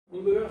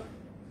ముందుగా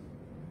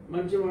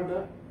మంచి మాట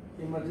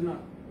ఈ మధ్యన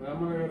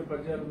రామన్న గారి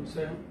పద్యాలు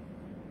విషయం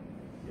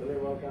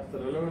ఇలా కాస్త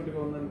రెలవెంట్గా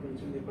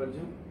ఉందనిపించింది. ఈ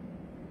పద్యం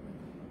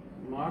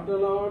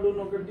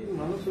మాటలాడునొకటి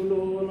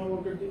మనసులోన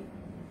ఒకటి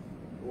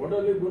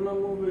ఒడలి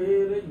గుణము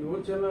వేరే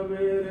యోచన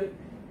వేరే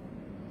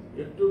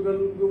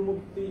ఎట్టుగల్గు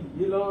ముక్తి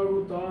ఇలాగు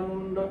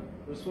తానుండ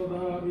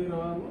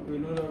విశ్వదాభిరామ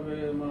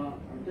వినురవేమ.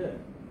 అంటే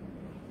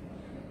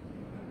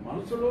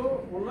మనసులో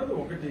ఉన్నది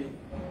ఒకటి,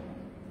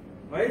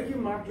 పైకి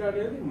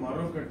మాట్లాడేది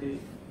మరొకటి,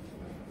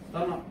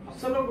 తన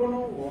అసలు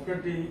గుణం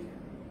ఒకటి,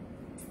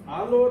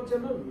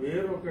 ఆలోచన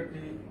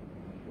వేరొకటి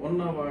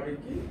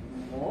ఉన్నవాడికి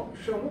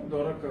మోక్షము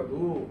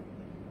దొరకదు.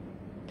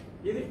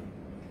 ఇది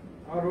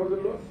ఆ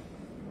రోజుల్లో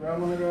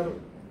రామన్న గారు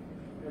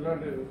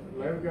ఇలాంటి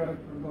లైవ్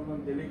క్యారెక్టర్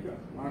ఉంటుందని తెలియక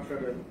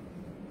మాట్లాడారు.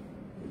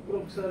 ఇప్పుడు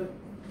ఒకసారి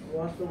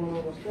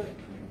వాస్తవంలో వస్తే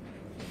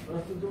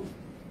ప్రస్తుతం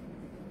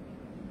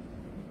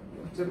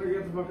చిన్న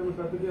గీత పక్కన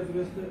పెద్ద గీత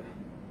వేస్తే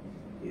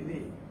ఇది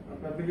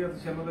ఆ పెద్ద గీత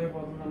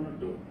చిన్నదైపోతుంది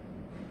అన్నట్టు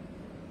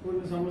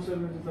కొన్ని సమస్యల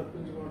నుంచి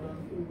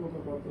తప్పించుకోవడానికి ఇంకొక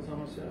కొత్త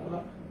సమస్య. అలా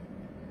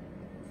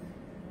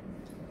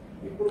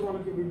ఇప్పుడు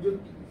మనకి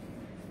విద్యుత్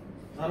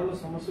ధరల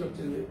సమస్య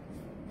వచ్చింది.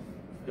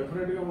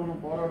 డెఫినెట్గా మనం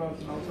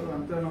పోరాడాల్సిన అవసరం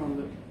ఎంతైనా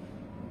ఉంది.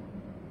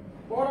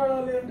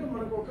 పోరాడాలి అంటే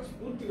మనకు ఒక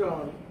స్ఫూర్తి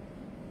కావాలి.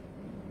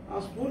 ఆ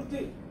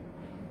స్ఫూర్తి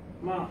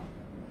మా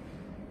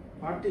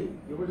పార్టీ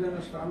యువజన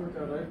శ్రామిక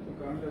రైతు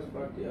కాంగ్రెస్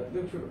పార్టీ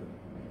అధ్యక్షుడు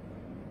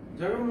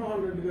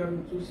జగన్మోహన్ రెడ్డి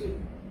గారిని చూసి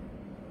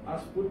ఆ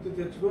స్ఫూర్తి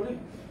తెచ్చుకొని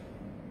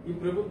ఈ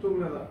ప్రభుత్వం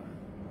మీద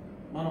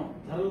మనం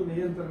ధరల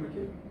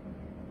నియంత్రణకి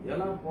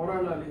ఎలా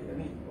పోరాడాలి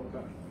అని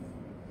ఒక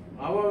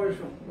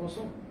భావావేశం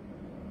కోసం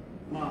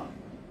మా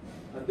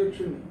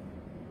అధ్యక్షుడిని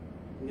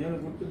నేను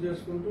గుర్తు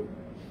చేసుకుంటూ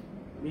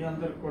మీ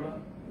అందరికి కూడా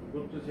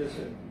గుర్తు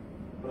చేసే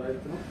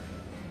ప్రయత్నం.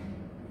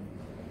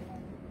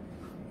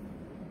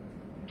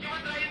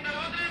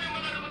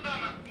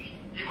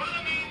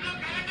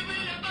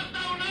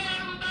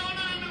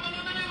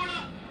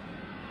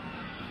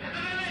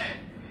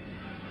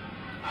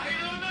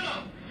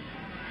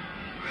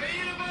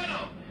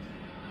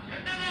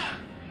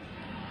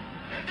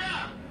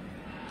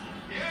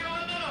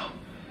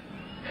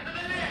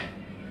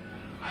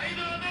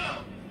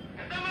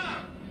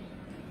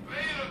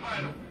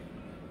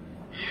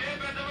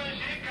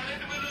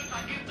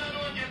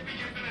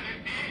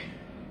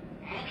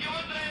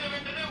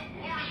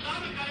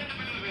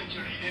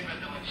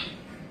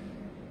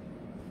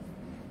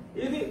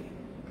 ఇది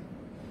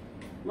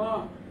మా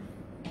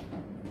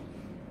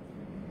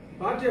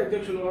పార్టీ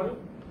అధ్యక్షుల వారు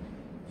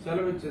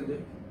సెలవిచ్చింది.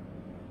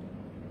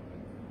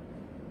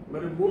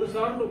 మరి 3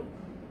 సార్లు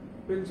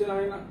పెంచిన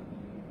ఆయన,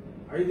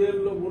 5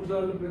 ఏళ్లలో 3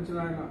 సార్లు పెంచిన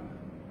ఆయన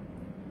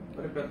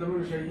మరి పెద్ద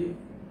మనిషి అయ్యి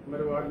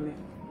మరి వాడిని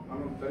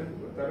మనం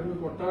తరిమి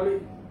కొట్టాలి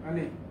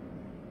అని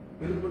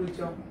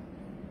పిలుపునిచ్చాం.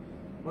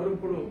 మరి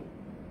ఇప్పుడు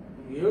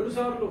 7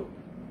 సార్లు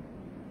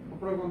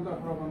అప్పుడో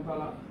కొంత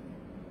అలా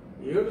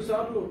 7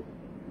 సార్లు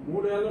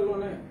 3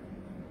 ఏళ్లలోనే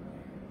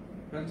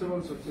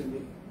పెంచవలసి వచ్చింది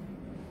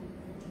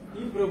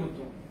ఈ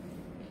ప్రభుత్వం.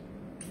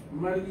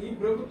 మరి ఈ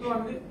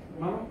ప్రభుత్వాన్ని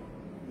మనం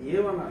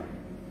ఏమనాలి?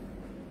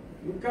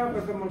 ఇంకా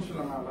పెద్ద మనుషులు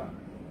అనాలా,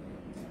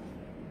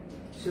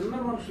 చిన్న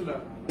మనుషులు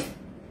అనాలా,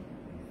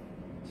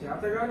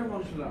 చేతగాని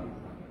మనుషులు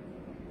అనాలా,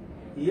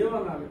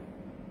 ఏమనాలి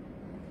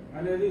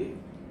అనేది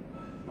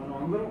మనం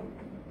అందరం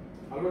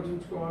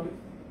ఆలోచించుకోవాలి.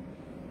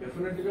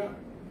 డెఫినెట్గా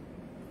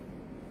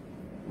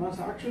మా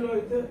సాక్షిలో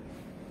అయితే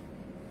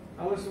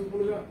చాలా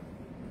సింపుల్గా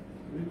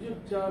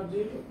విద్యుత్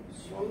ఛార్జీలు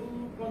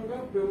స్వల్పంగా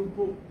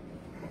పెంపు,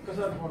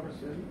 ఒక్కసారి ఫోకస్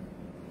చేసి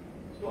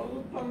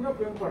స్వల్పంగా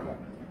పెంపట.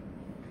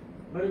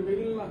 మరి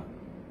మిగిలిన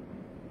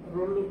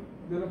 2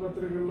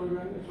 దినపత్రికల్లో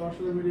కానీ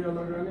సోషల్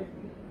మీడియాలో కానీ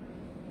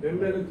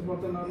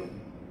బెంబేలెత్తిపోతున్నారు.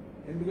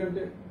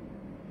 ఎందుకంటే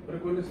మరి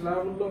కొన్ని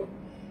స్లాబుల్లో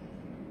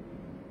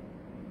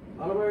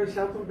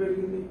 45%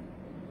 పెరిగింది.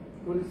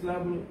 కొన్ని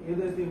స్లాబులు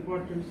ఏదైతే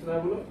ఇంపార్టెంట్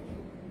స్లాబులో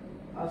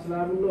ఆ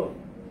స్లాబుల్లో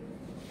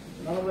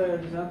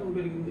 45%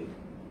 పెరిగింది.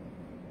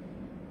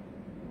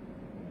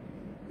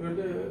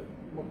 అంటే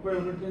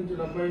 31 నుంచి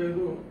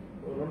 75,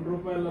 2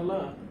 రూపాయలల్లా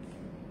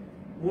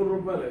 3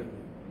 రూపాయలు అయింది.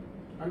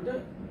 అంటే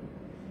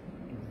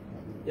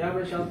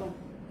 50%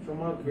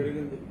 సుమారు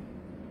పెరిగింది.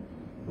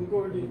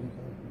 ఇంకొకటి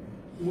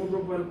 3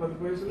 రూపాయలు 10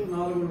 పైసలు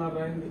 4.5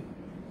 అయింది.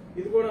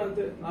 ఇది కూడా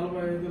అంతే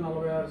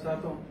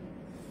 45-46%.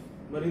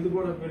 మరి ఇది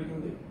కూడా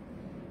పెరిగింది.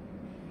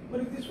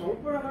 మరి ఇది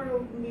స్వల్పం ఎలాగ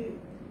అవుతుంది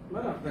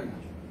మరి అర్థం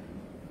కాదు.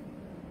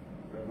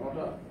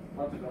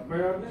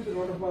 176 నుంచి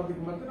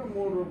 125 మధ్యన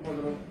 3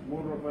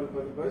 రూపాయలు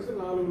 10 పైసలు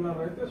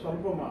 4.5 అయితే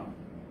స్వల్పమా?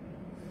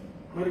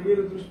 మరి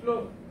వీరి దృష్టిలో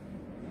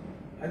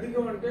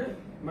అధికం అంటే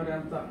మరి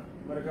ఎంత?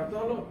 మరి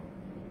గతంలో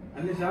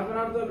అన్ని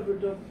శాపనార్థాలు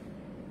పెట్టాం,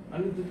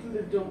 అన్ని తిట్లు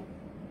తిట్టాం.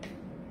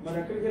 మరి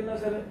ఎక్కడికి వెళ్ళినా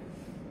సరే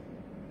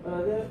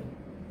మరి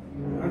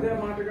అదే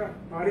మాటగా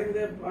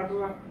పాడిందే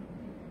పాటలా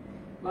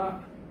నా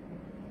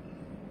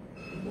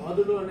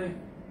బాధుడు అనే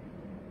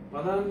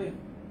పదాన్ని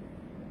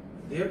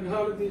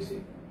దీర్ఘాలు తీసి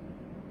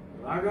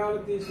రాగాలు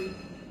తీసి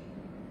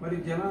మరి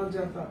జనాల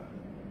చేత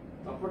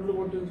తప్పట్లు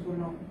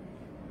కొట్టించుకున్నాం,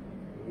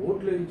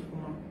 ఓట్లు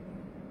వేయించుకున్నాం.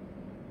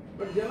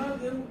 మరి జనాలు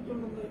ఏం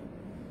గుర్తుంటుంది?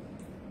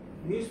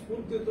 మీ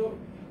స్ఫూర్తితో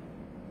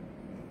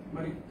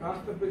మరి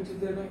కాస్త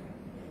పెంచితేనే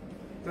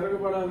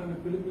తిరగబడాలని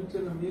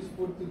పిలిపించిన మీ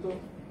స్ఫూర్తితో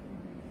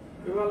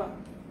ఇవాళ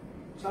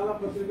చాలా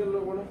పత్రికల్లో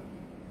కూడా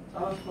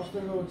చాలా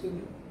స్పష్టంగా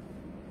వచ్చింది.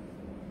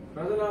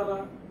 ప్రజలారా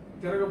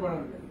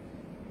తిరగబడండి,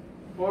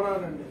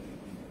 పోరాడండి,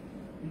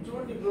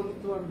 ఇటువంటి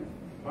ప్రభుత్వాన్ని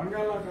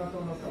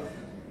బంగాళాఖాతంలో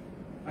కలపండి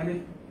అని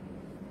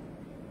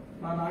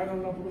మా నాయన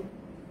ఉన్నప్పుడు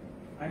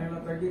ఆయన ఇలా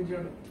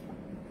తగ్గించాడు.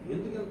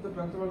 ఎందుకంత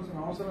పెంచవలసిన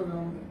అవసరం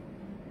ఉంది,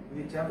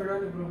 ఇది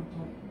చేతగాని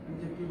ప్రభుత్వం అని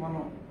చెప్పి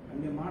మనం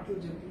అన్ని మాటలు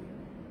చెప్పి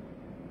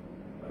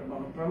మరి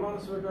మనం ప్రమాణ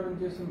స్వీకారం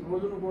చేసిన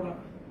రోజును కూడా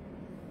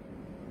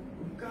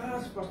ఇంకా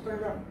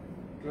స్పష్టంగా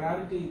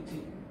క్లారిటీ ఇచ్చి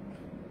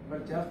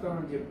మరి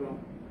చేస్తామని చెప్పాం.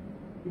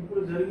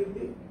 ఇప్పుడు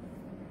జరిగింది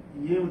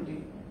ఏమిటి?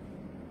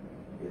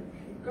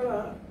 ఇక్కడ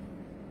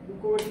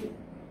ఇంకోటి,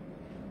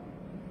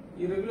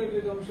 ఈ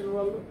రెగ్యులేటరీ కమిషన్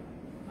వాళ్ళు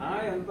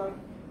ఎంత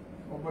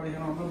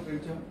 1500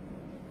 పెంచాం,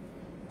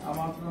 ఆ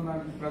మాత్రం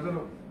దానికి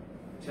ప్రజలు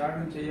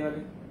త్యాగం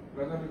చేయాలి,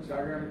 ప్రజలు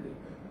త్యాగానికి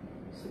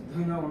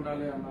సిద్ధంగా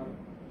ఉండాలి అన్నారు.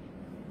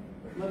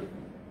 మరి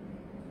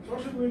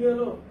సోషల్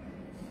మీడియాలో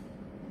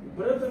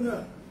విపరీతంగా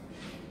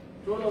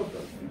ట్రోల్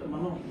అవుతారు. అంటే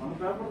మన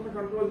పేపర్ని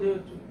కంట్రోల్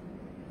చేయొచ్చు,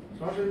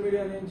 సోషల్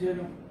మీడియాని ఏం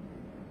చేయలేం.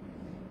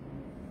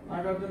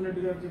 నాగార్జున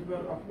రెడ్డి గారు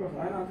చెప్పారు, అఫ్కోర్స్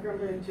ఆయన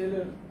అంతకంటే ఏం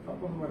చేయలేరు,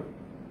 తప్పదు. మరి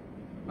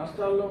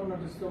నష్టాల్లో ఉన్న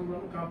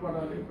డిస్కౌంట్లను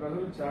కాపాడాలి,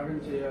 ప్రజలు త్యాగం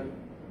చేయాలి,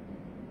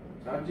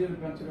 ఛార్జీలు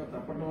పెంచగా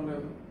తప్పడం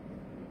లేదు.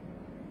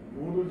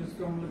 3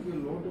 డిస్కౌంట్లకి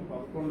లోటు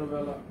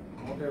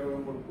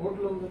 11,123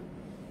 కోట్లు ఉంది.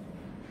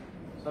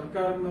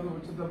 సర్కారు మీద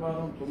ఉచిత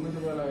భారం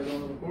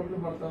 9,500 కోట్లు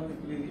పడతామని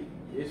ఇది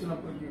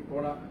వేసినప్పటికీ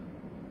కూడా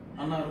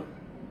అన్నారు.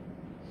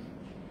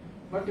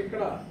 బట్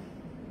ఇక్కడ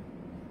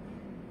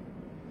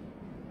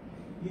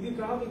ఇది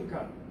కాదు,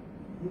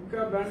 ఇంకా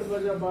బ్యాండ్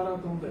బజా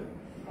భారత్ ఉంది.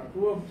 ఆ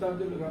 2 అప్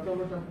ఛార్జీలు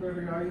గతంలో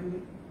టెంపరీగా ఆగింది.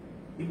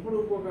 ఇప్పుడు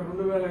ఒక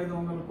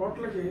 2,500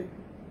 కోట్లకి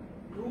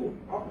 2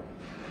 అప్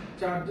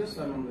ఛార్జెస్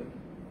అని ఉంది.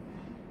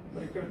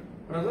 మరి ఇక్కడ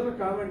ప్రజల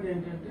కామెంట్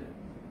ఏంటంటే,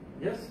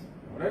 ఎస్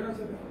ఎవరైనా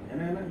సరే,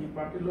 నేనైనా ఈ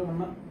పార్టీలో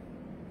ఉన్నా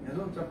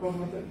నిజం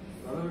చెప్పకపోతే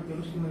ప్రజలకు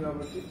తెలుస్తుంది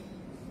కాబట్టి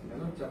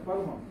నిజం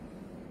చెప్పాలి. మనం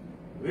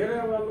వేరే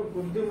వాళ్ళు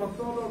కొద్ది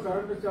మొత్తంలో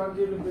కరెంటు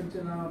ఛార్జీలు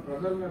పెంచిన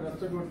ప్రజల్ని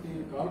రెచ్చగొట్టి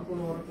కాల్పుల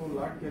వరకు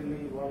లాక్కెళ్లి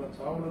వాళ్ళ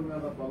చావుల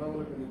మీద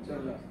పదవులకు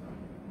నిచ్చెనలేస్తారు.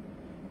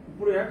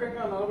 ఇప్పుడు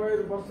ఏకంగా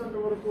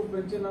 45% వరకు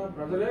పెంచిన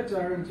ప్రజలే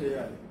త్యాగం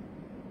చేయాలి.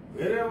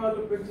 వేరే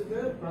వాళ్ళు పెంచితే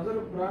ప్రజలు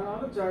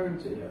ప్రాణాలు త్యాగం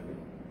చేయాలి,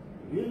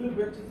 వీళ్ళు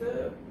పెంచితే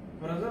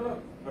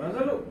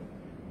ప్రజలు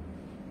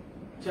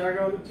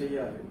త్యాగాలు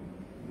చేయాలి,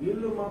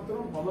 వీళ్ళు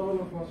మాత్రం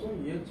పదవుల కోసం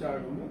ఏ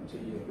త్యాగము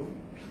చెయ్యరు.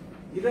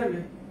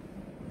 ఇదండి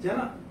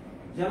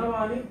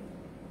జనవాణి.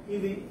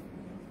 ఇది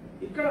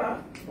ఇక్కడ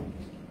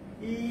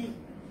ఈ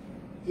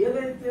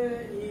ఏదైతే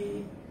ఈ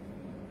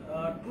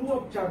 2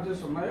 అప్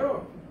ఛార్జెస్ ఉన్నాయో,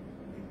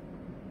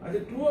 అది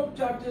 2 అప్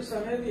ఛార్జెస్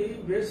అనేది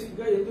బేసిక్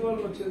గా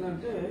ఎందువల్ల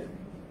వచ్చిందంటే,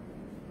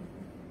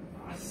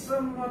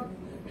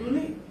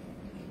 అసమర్థుని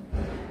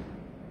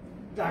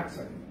ట్యాక్స్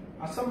అని,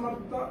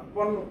 అసమర్థ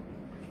పన్ను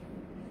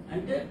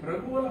అంటే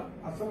ప్రభువుల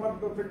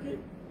అసమర్థతకి,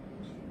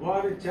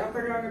 వారి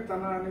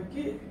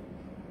చేతగానితనానికి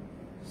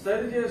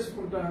సరి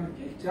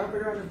చేసుకుంటానికి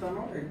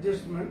చేతగానితనం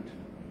అడ్జస్ట్మెంట్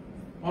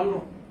పన్ను,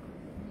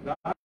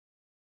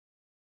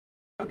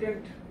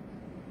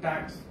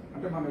 ట్యాక్స్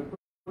అంటే మనం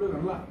ఎప్పుడు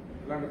వినలా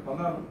ఇలాంటి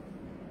పదాలు.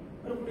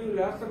 మరి ఇప్పుడు వీళ్ళు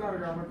వేస్తున్నారు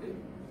కాబట్టి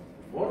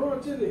పూర్వం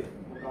వచ్చేది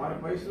ఒక 6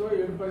 పైసలు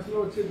 7 పైసలు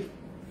వచ్చేది.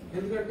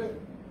 ఎందుకంటే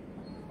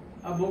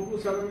ఆ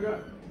బొగ్గు సడన్ గా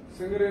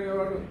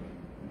సింగరేణివాడు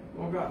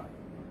ఒక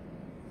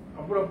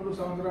అప్పుడప్పుడు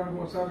సంవత్సరానికి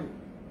ఒకసారి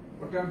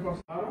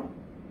 10%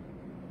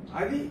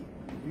 అది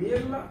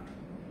వీళ్ళ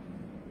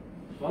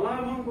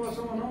స్వలాభం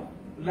కోసమనో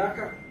లేక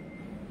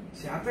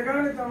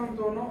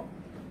చేతగానితనంతోనో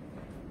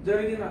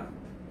జరిగిన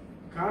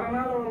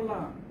కారణాల వల్ల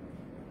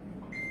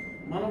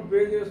మనం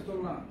పే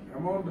చేస్తున్న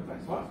అమౌంట్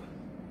తప్ప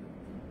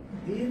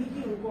దీనికి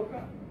ఇంకొక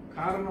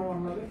కారణం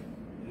అన్నది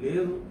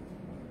లేదు.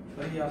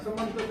 ఈ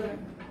అసమర్థతని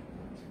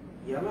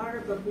ఎలాగ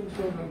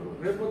తప్పించుకోగలరు?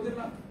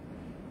 రేపొద్దున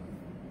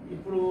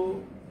ఇప్పుడు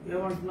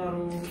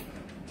ఏమంటున్నారు,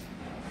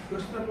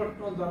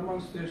 కృష్ణపట్నం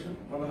థర్మల్ స్టేషన్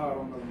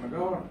 1600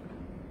 మెగావాట్,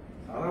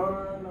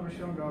 సాధారణమైన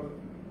విషయం కాదు.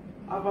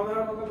 ఆ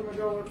 1600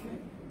 మెగావాట్ని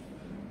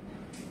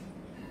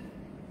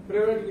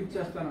ప్రైవేట్కి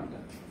ఇచ్చేస్తానంట.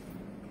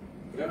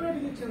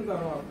 ప్రైవేట్కి ఇచ్చిన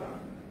తర్వాత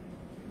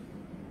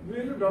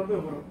వీళ్ళు డబ్బు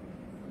ఇవ్వరు.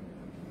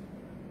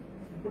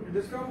 ఇప్పుడు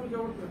డిస్కౌంట్కి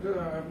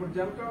ఇప్పుడు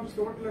జెన్కామ్స్కి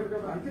ఇవ్వట్లేదు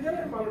కదా,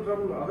 అందుకనే వాళ్ళ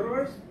ట్రబుల్.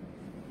 అదర్వైజ్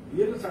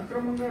వీళ్ళు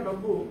సక్రమంగా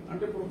డబ్బు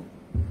అంటే ఇప్పుడు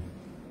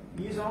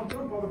ఈ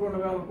సంవత్సరం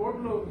 11,000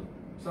 కోట్లు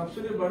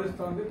సబ్సిడీ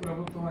భరిస్తోంది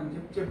ప్రభుత్వం అని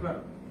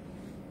చెప్పారు.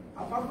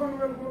 ఆ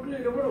 11,000 కోట్లు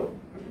ఇవ్వడు.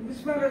 అంటే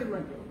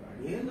మిస్మేనేజ్మెంట్.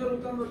 ఏం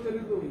జరుగుతుందో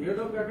తెలియదు, ఏ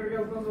డబ్బు ఎక్కడికి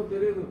వెళ్తుందో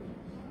తెలియదు.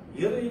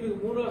 ఏదో ఈయనకి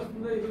 3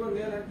 వస్తుందో, ఇదిగో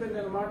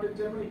నేను మాట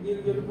ఇచ్చాను,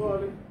 ఈయనకి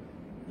వెళ్ళిపోవాలి,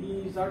 ఈ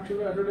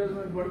సాక్షిలో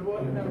అడ్వర్టైజ్మెంట్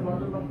పడిపోవాలి, నేను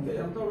బటన్ నొప్పితే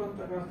ఎంతో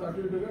కొంత కాస్త అటు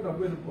ఇటుగా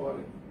డబ్బు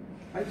వెళ్ళిపోవాలి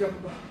అని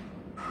చెప్తాం.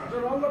 What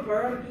are all the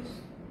priorities?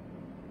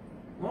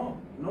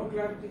 No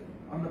clarity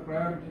on the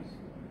priorities.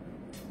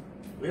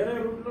 వేరే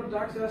రూట్లో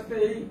ట్యాక్స్ వేస్తే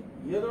వెయ్యి,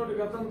 ఏదోటి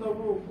గతం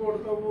తవ్వు, ఇంకోటి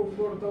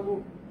తవ్వు,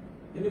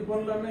 ఎన్ని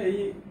పనులన్నా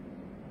వెయ్యి.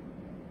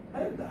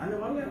 అరే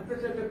దానివల్ల ఎంత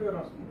చెడ్డ పేరు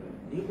వస్తుంది?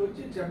 నీకు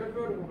వచ్చి చెడ్డ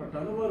పేరు ఒక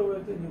టన్ను బరువు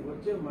అయితే నీకు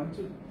వచ్చే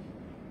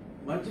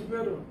మంచి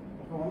పేరు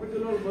ఒక 100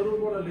 కిలోల బరువు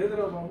కూడా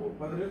లేదురా బాబు,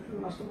 10 రెట్లు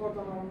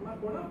నష్టపోతున్నారన్నా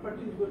కూడా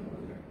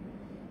పట్టించుకునేవాళ్ళు,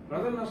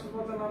 ప్రజలు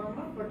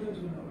నష్టపోతున్నారన్నా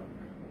పట్టించుకునేవాళ్ళు.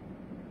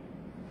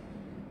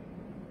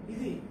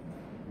 ఇది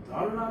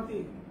దారుణాతి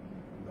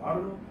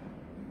దారుణం.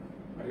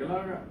 మరి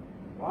ఇలాగా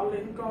వాళ్ళ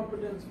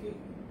ఇన్కాంపిటెన్స్కి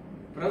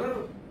ప్రజలు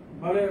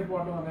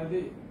బలైపోవడం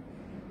అనేది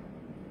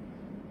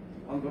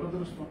మన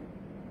దురదృష్టం.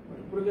 మరి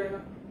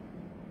ఇప్పటికైనా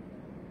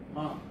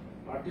మా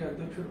పార్టీ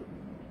అధ్యక్షుడు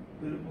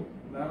పిలుపు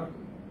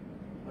మేరకు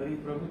మరి ఈ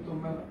ప్రభుత్వం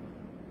మీద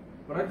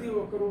ప్రతి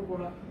ఒక్కరూ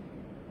కూడా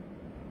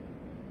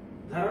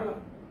ధరల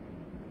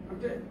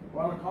అంటే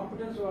వాళ్ళ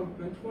కాంపిటెన్స్ వాళ్ళు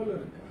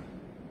పెంచుకోలేరు.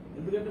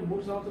 ఎందుకంటే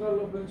 3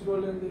 సంవత్సరాల్లో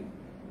పెంచుకోలేంది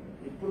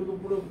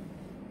ఇప్పటికిప్పుడు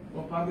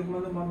ఒక 25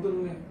 మంది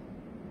మంత్రుల్ని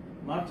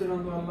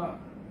మార్చినందువల్ల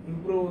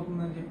ఇంప్రూవ్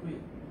అవుతుందని చెప్పి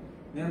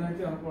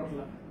నేనైతే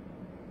అనుకోవట్లా.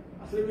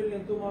 అసలు వీళ్ళు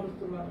ఎందుకు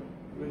మారుస్తున్నారు?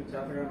 వీళ్ళు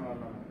చేతగాని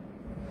వాళ్ళ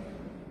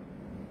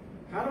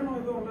కారణం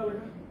ఏదో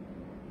ఉండాలిగా.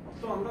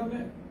 మొత్తం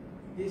అందరినీ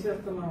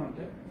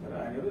తీసేస్తున్నామంటే సరే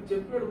ఆయన ఏదో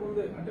చెప్పాడు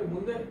ముందే, అంటే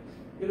ముందే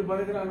వీళ్ళు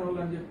పనికిరాని వాళ్ళు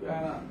అని చెప్పి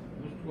ఆయన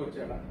దృష్టికి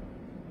వచ్చాడా?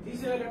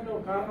 తీసేయాలంటే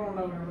ఒక కారణం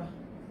ఉండాలి కదా.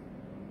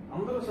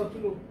 అందరూ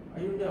సత్తులు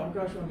అయి ఉండే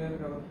అవకాశం లేదు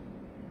కదా.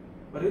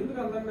 మరి ఎందుకు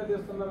అందరినీ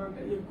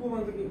తీస్తున్నారంటే ఎక్కువ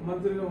మందికి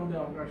మంత్రిగా ఉండే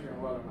అవకాశం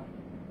ఇవ్వాలన్నా,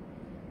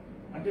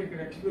 అంటే ఇక్కడ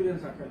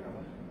ఎక్స్పీరియన్స్ అక్కడ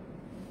కదా.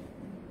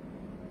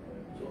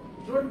 సో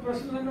ఇటువంటి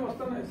ప్రశ్నలన్నీ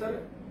వస్తున్నాయి. సరే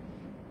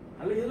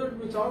అలా ఏదో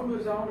మీ చావు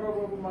మీరు చావండి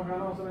బాబు, మాకు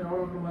అనవసరం,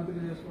 ఎవరో ఒకరు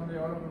మంత్రి చేసుకోండి,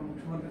 ఎవరో ఒకరు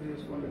ముఖ్యమంత్రి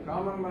చేసుకోండి,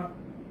 కామన్ గా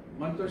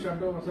మనతో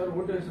షడ్డ ఒకసారి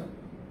ఓటేసాం.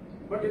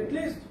 బట్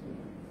అట్లీస్ట్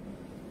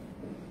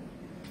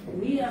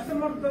మీ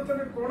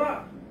అసమర్థతని కూడా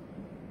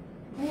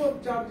టూ అప్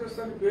చార్జెస్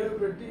అని పేరు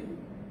పెట్టి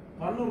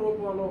పన్ను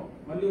రూపంలో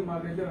మళ్ళీ మా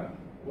దగ్గర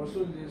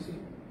వసూలు చేసి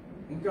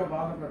ఇంకా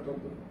బాధ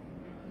పెట్టద్దు.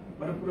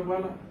 మరి ఇప్పుడు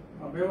వాళ్ళ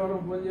ఆ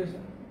భీమవరం ఫోన్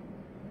చేశా,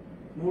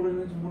 3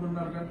 నుంచి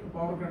 3:30 గంటలు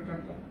పవర్ కట్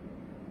అంట.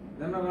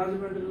 నిన్న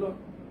రాజమండ్రిలో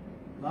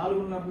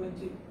 4:30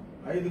 నుంచి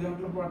 5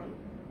 గంటల పాటు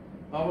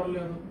పవర్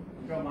లేదు.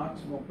 ఇంకా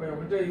మార్చి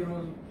 31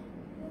 ఈరోజు,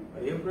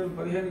 ఏప్రిల్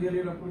 15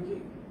 జరిగినప్పటికీ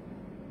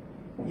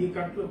ఈ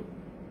కట్లు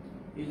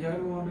ఈ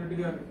జగన్మోహన్ రెడ్డి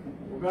గారి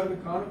ఉగాది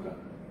కానుక.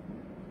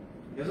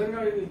 నిజంగా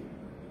ఇది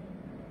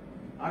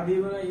ఆ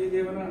దీవెన ఈ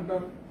దీవెన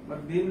అంటారు,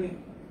 మరి దీన్ని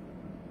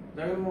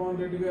జగన్మోహన్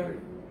రెడ్డి గారి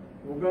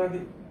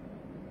ఉగాది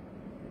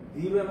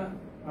దీవెన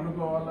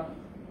అనుకోవాలా,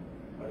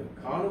 మరి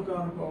కానుక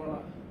అనుకోవాలా?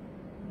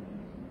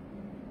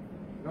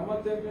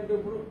 గమ్మత్ ఏంటంటే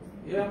ఇప్పుడు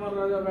ఏఎంఆర్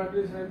రాజా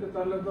బ్యాటరీస్ అయితే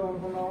తరలిద్దాం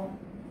అనుకున్నాము.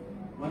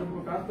 మరి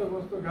ఇప్పుడు కాస్త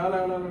వస్తూ గాలి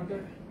ఆడాలంటే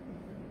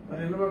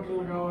మరి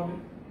ఇన్వర్టర్లు కావాలి.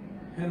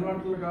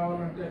 ఇన్వర్టర్లు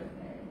కావాలంటే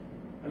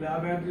మళ్ళీ ఆ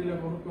బ్యాటరీలే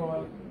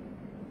కొనుక్కోవాలి.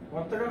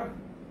 కొత్తగా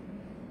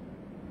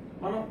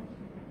మనం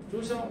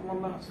చూసాం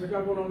మొన్న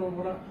శ్రీకాకుళంలో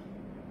కూడా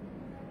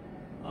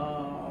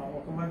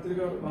ఒక మంత్రి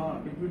గారు,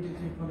 డిప్యూటీ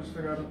చీఫ్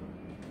మినిస్టర్ గారు,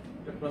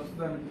 అంటే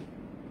ప్రస్తుతానికి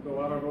ఒక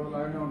వారం రోజులు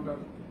ఆయనే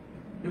ఉంటారు,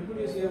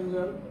 డిప్యూటీ సీఎం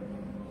గారు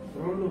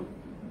 2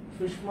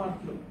 fish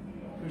మార్ట్లు,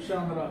 fish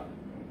Andhra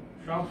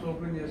shops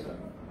open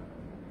చేశారు.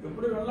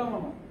 ఎప్పుడు వెళ్ళాం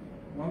మనం,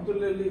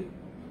 మంత్రులు వెళ్ళి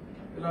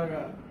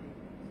ఇలాగా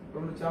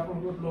 2 చేపల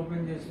కొట్లు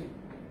ఓపెన్ చేసి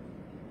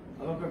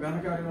అదొక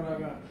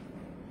ఘనకార్యంలాగా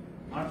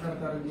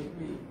మాట్లాడతారని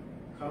చెప్పి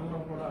కళ్ళలో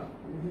కూడా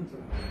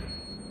ఊహించారు.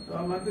 సో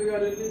ఆ మంత్రి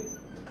గారు వెళ్ళి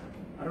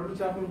ఆ 2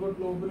 చేపల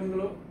కొట్ల ఓపెనింగ్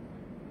లో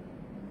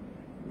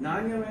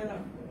నాణ్యమైన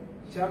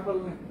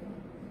చేపల్ని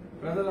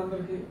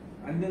ప్రజలందరికీ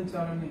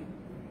అందించాలని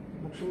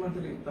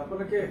ముఖ్యమంత్రి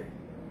తపనకే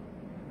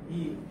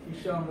ఈ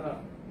ఫిష్ ఆంధ్ర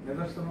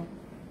నిదర్శనం.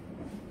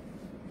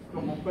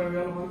 ఒక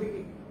 30,000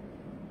 మందికి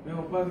మేము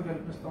ఉపాధి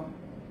కల్పిస్తాం.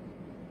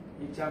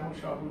 ఈ చేపల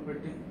షాపులు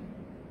పెట్టి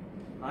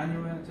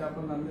నాణ్యమైన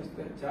చేపలను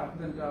అందిస్తే చేప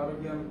తింటే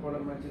ఆరోగ్యానికి కూడా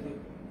మంచిది.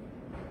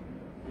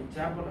 ఈ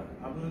చేపల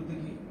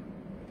అభివృద్ధికి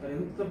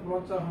ఎంత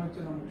ప్రోత్సాహం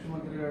ఇచ్చిన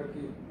ముఖ్యమంత్రి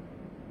గారికి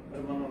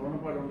మరి మనం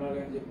రుణపడి ఉండాలి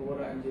అని చెప్పి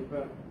కూడా ఆయన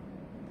చెప్పారు.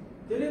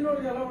 తెలియని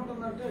వాళ్ళకి ఎలా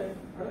ఉంటుందంటే,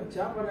 అరే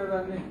చేప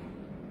అనేదాన్ని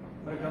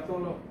మరి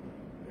గతంలో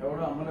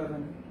ఎవడో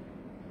అమ్మలేదని,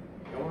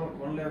 ఎవడో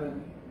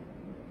కొనలేదని,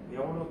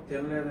 ఎవడో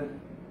తినలేదని,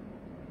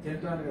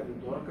 తినడానికి అది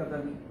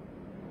దొరకదని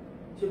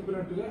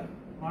చెప్పినట్టుగా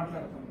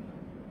మాట్లాడుతాం.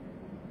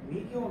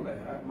 మీకే ఉందా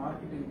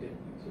మార్కెటింగ్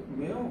టెక్నిక్స్?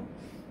 మేము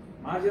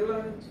మా జిల్లా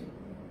నుంచి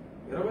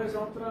 20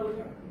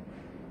 సంవత్సరాలుగా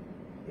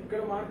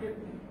ఇక్కడ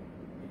మార్కెట్ని,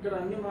 ఇక్కడ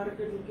అన్ని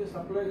మార్కెట్లకి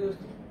సప్లై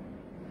చేస్తాం.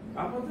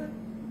 కాకపోతే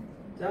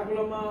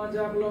చేపలమ్మా,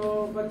 చేపలు,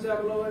 పచ్చి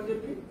చేపలు అని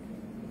చెప్పి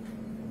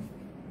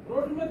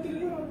రోడ్ల మీద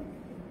తిరిగేవాళ్ళు,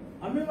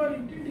 అమ్మేవాళ్ళు,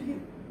 ఇంటింటికి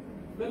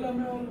వెళ్ళి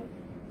అమ్మేవాళ్ళు.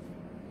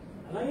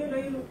 అలాగే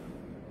రైలు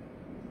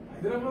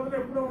హైదరాబాద్లో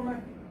ఎప్పుడో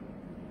ఉన్నాయి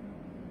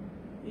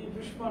ఈ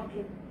ఫిష్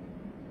మార్ట్లు.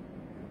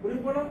 ఇప్పుడు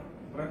కూడా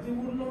ప్రతి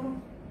ఊర్లోనూ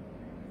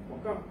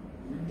ఒక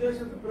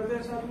నిర్దేశిత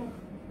ప్రదేశాల్లో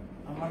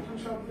ఆ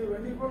మటన్ షాపులు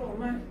ఇవన్నీ కూడా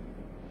ఉన్నాయి.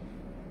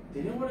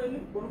 తినేవాడు వెళ్ళి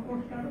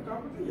కొనుక్కుంటున్నాడు.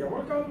 కాకపోతే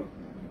ఎవరి కాదు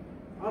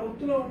ఆ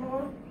వృత్తిలో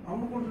ఉన్నవారు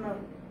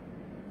అమ్ముకుంటున్నారు.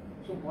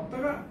 సో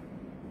కొత్తగా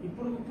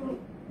ఇప్పుడు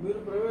మీరు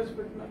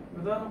ప్రవేశపెట్టిన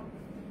విధానం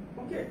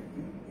ఓకే,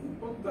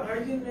 ఇంకొంత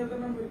హైజీన్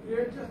ఏదైనా మీరు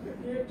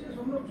క్రియేట్ చేసి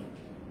ఉండొచ్చు.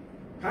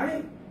 కానీ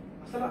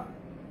అసలు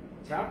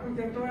చేపను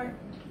తింటమే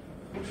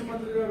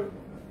ముఖ్యమంత్రి గారు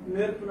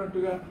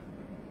నేర్పినట్టుగా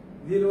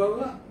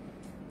దీనివల్ల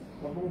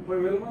ఒక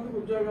 30,000 మందికి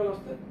ఉద్యోగాలు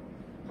వస్తే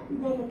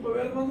ఇంకో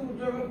 30,000 మందికి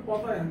ఉద్యోగాలు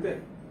పోతాయి అంతే.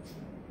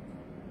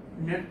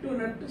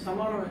 నెట్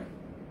సమానమే.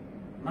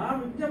 నా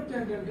విజ్ఞప్తి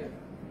ఏంటంటే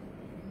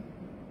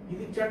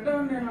ఇది చెడ్డ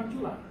అని నేను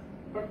అంటలా,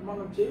 బట్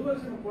మనం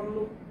చేయవలసిన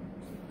పనులు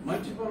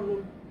మంచి పనులు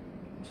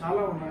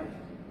చాలా ఉన్నాయి.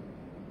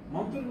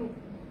 మంత్రులు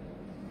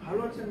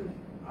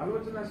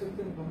ఆలోచన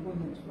శక్తిని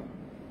పెంపొందించుకోవాలి.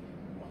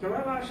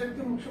 ఒకవేళ ఆ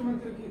శక్తి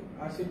ముఖ్యమంత్రికి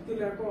ఆ శక్తి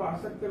లేకో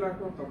ఆసక్తి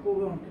లేకో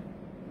తక్కువగా ఉంటుంది,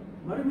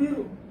 మరి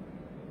మీరు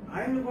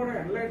ఆయన్ని కూడా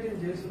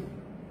ఎన్లైటన్ చేసి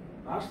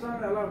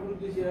రాష్ట్రాన్ని ఎలా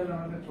అభివృద్ధి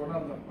చేయాలనేది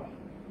చూడాలి తప్ప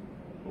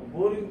ఒక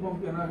బోరింగ్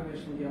పంప్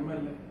ఇనాగ్రేషన్కి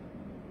ఎమ్మెల్యే,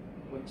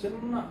 ఒక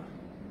చిన్న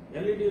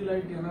ఎల్ఈడి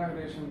లైట్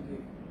ఇనాగ్రేషన్కి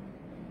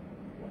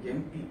ఒక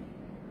ఎంపీ,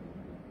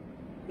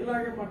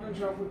 ఇలాగే మటన్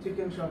షాపు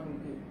చికెన్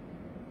షాపులకి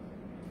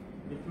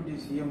డిప్యూటీ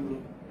సీఎంలు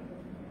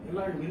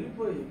ఇలాగ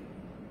వెళ్ళిపోయి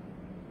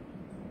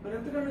మరి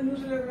ఎందుకంటే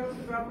న్యూస్ లేదు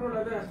కాబట్టి పేపర్ రోడ్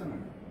అదే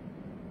వేస్తున్నాడు.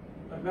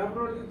 పేపర్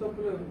రోడ్కి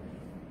తప్పు లేదు,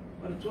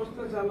 మరి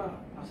చూస్తే చాలా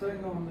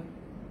అసహ్యంగా ఉంది.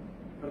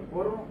 మరి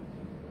పూర్వం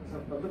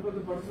అసలు పెద్ద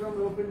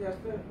పరిశ్రమలు ఓపెన్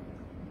చేస్తే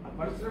ఆ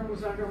పరిశ్రమల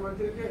శాఖ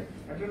మంత్రికే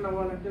అటెండ్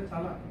అవ్వాలంటే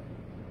చాలా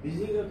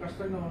బిజీగా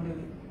కష్టంగా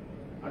ఉండేది.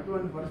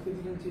 అటువంటి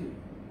పరిస్థితి నుంచి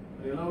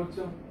మరి ఎలా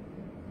వచ్చాం?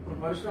 ఇప్పుడు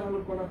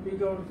పరిశ్రమలకు కూడా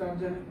పీక్ అవర్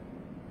ఛార్జ్ అని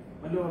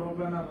మళ్ళీ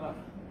 ₹1.5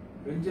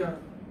 పెంచారు.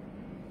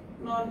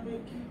 నాన్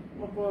పీక్కి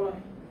 30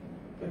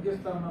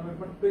 తగ్గిస్తా ఉన్నారు,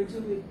 బట్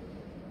పెంచింది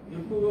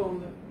ఎక్కువగా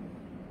ఉంది.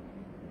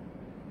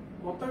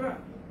 కొత్తగా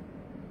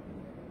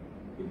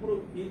ఇప్పుడు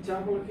ఈ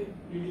చేపలకి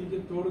వీటికి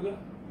తోడుగా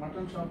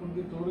మటన్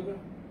షాపులకి తోడుగా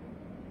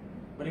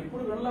మరి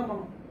ఇప్పుడు వెళ్ళాం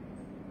మనం.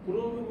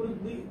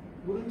 పురోగభివృద్ధి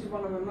గురించి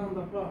మనం విన్నాం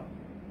తప్ప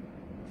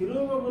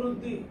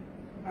తిరోగభివృద్ధి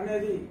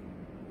అనేది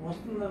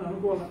వస్తుందని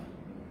అనుకోవాలి.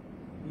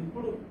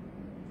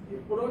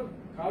 ఇప్పుడు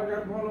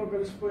కాలగర్భంలో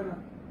కలిసిపోయిన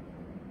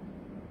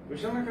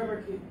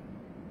విషణకర్రకి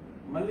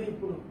మళ్ళీ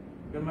ఇప్పుడు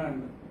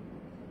డిమాండ్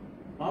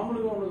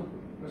మామూలుగా ఉండదు.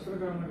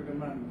 విషణకర్రకి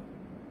డిమాండ్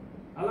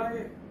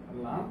అలాగే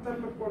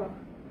లాంతర్లకు కూడా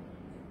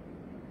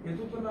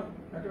ఎదుగుతున్నారు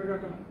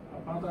ఎక్కడికక్కడ. ఆ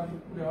పాత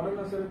ఇప్పుడు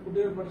ఎవరైనా సరే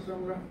కుటీర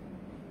పరిశ్రమగా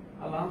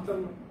ఆ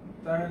లాంతర్లు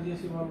తయారు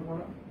చేసే వాళ్ళు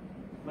కూడా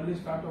మళ్ళీ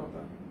స్టార్ట్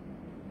అవుతారు.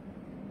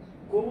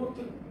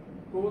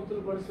 కొవ్వొత్తుల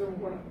పరిశ్రమ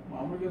కూడా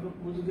మామూలుగా ఏదో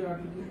పూజకి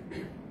వాటికి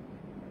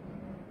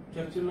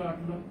చర్చిల్లో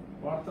వాటిలో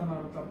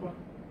వాడుతున్నారు తప్ప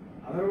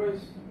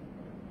అదర్వైజ్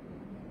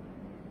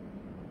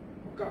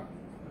ఒక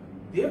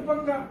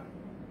దీపంగా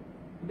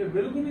అంటే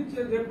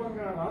వెలుగునిచ్చే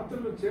దీపంగా,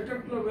 రాత్రులు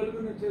చీకట్లో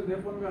వెలుగునిచ్చే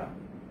దీపంగా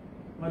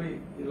మరి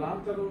ఈ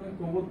లాంతరుల్ని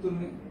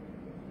కొవ్వొత్తుల్ని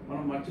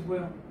మనం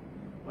మర్చిపోయాం.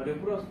 మరి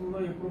ఎప్పుడు వస్తుందో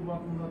ఎప్పుడు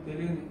పోతుందో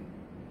తెలియని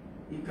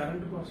ఈ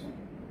కరెంటు కోసం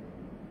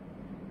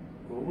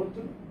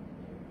కొవ్వొత్తులు,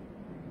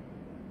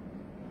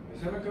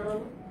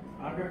 విషణకర్రలు,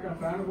 ఆఖరికి ఆ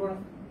ఫ్యాన్ కూడా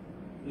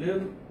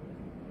లేదు.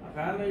 ఆ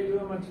ఫ్యాన్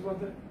ఇటుగా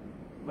మర్చిపోతే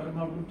మరి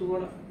మా గుర్తు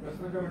కూడా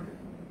విషణకర్రకి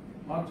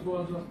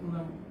మార్చుకోవాల్సి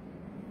వస్తుందేమో.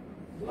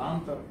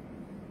 లాంతరు,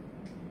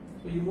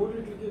 సో ఈ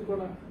మూడింటికి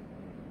కూడా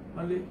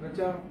మళ్ళీ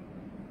ప్రచారం.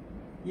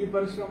 ఈ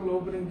పరిశ్రమల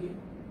ఓపెనింగ్కి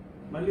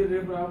మళ్ళీ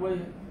రేపు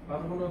రాబోయే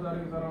 11వ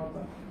తారీఖు తర్వాత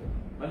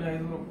మళ్ళీ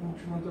 5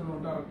 ముఖ్యమంత్రులు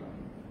ఉంటారట.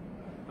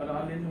 మరి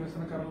వాళ్ళు ఎన్ని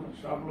విషణకర్రలు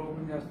షాపులు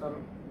ఓపెన్ చేస్తారు,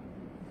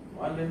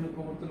 వాళ్ళు ఎన్ని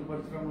కొవ్వొత్తుల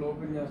పరిశ్రమలు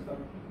ఓపెన్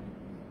చేస్తారు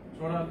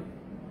చూడాలి.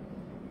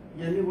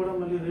 ఇవన్నీ కూడా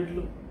మళ్ళీ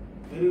రేట్లు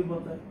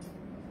పెరిగిపోతాయి.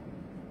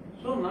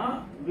 సో నా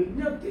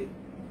విజ్ఞప్తి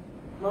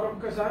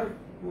మరొక్కసారి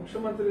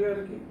ముఖ్యమంత్రి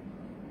గారికి,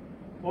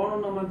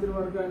 పోనున్న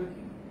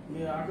మంత్రివర్గానికి,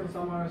 మీ ఆఖరి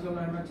సమావేశంలో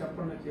అయినా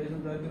చెప్పండి, చేసిన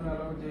దరిద్రం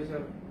ఎలాగో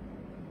చేశారు.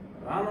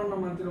 రానున్న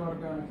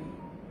మంత్రివర్గానికి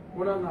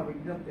కూడా నా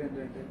విజ్ఞప్తి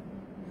ఏంటంటే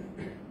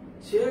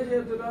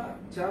చేతుల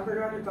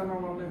చేతగాని తనం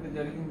వల్ల ఇది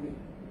జరిగింది.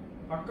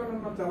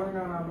 పక్కనున్న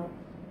తెలంగాణలో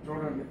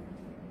చూడండి,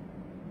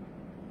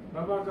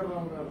 ప్రభాకర్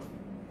రావు గారు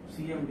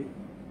CMD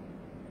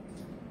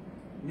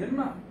నిన్న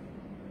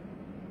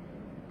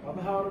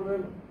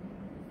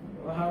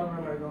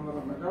 16,500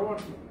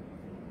 మెగావాట్లు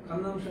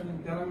consumption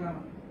in Telangana.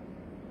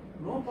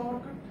 No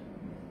power cut.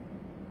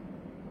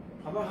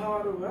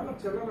 16,000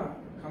 చిల్లర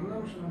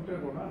కన్జంప్షన్ ఉంటే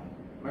కూడా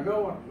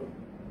మెగావాట్లు,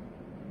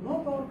 no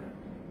power cut.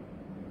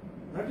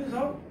 That is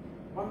how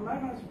one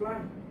man has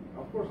plan.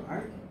 Of course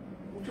ఆయనకి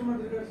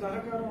ముఖ్యమంత్రి గారి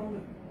సహకారం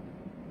ఉంది.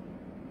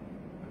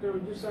 అంటే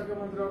విద్యుత్ శాఖ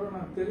మంత్రి ఎవరో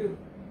నాకు తెలియదు,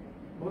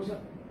 బహుశా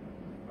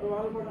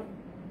వాళ్ళు కూడా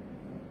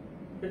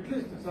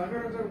అట్లీస్ట్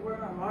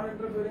సహకరించకపోయినా నాన్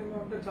ఇంటర్ఫీరింగ్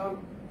ఉంటే చాలు.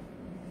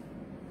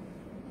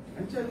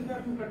 మంచి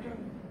అధికారిని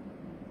కట్టండి.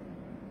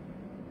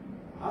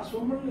 ఆ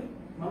సొమ్ముల్ని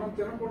మనం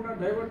తినకుండా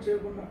డైవర్ట్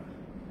చేయకుండా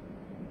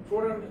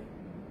చూడండి.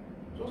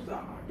 చూస్తే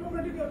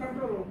ఆటోమేటిక్గా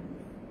కంట్రోల్ అవుతుంది.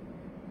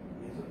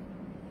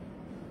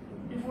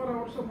 24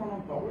 hours మనం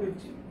పవర్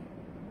ఇచ్చి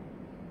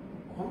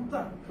కొంత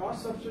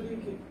కాస్ట్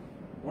సబ్సిడీకి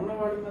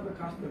ఉన్నవాడి మీద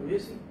కాస్త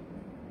వేసి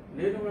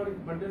లేని వాడికి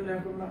బడ్డెన్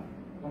లేకుండా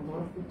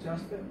కొంతవరకు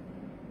చేస్తే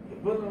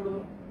ఇబ్బంది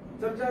ఉండదు.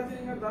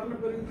 అంతర్జాతీయంగా ధరలు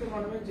పెరిగితే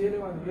మనమే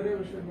చేయలేము, అది వేరే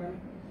విషయం. కానీ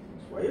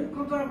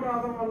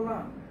స్వయంకృతాపరాధం వలన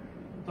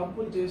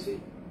తప్పులు చేసి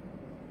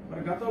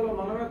మరి గతంలో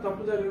మనమే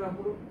తప్పు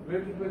జరిగినప్పుడు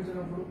రేట్లు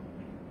పెంచినప్పుడు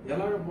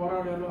ఎలాగ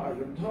పోరాడాలో ఆ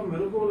యుద్ధం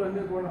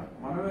మెలకువలన్నీ కూడా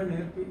మనమే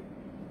నేర్పి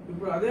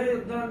ఇప్పుడు అదే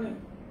యుద్ధాన్ని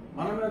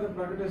మన మీద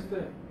ప్రకటిస్తే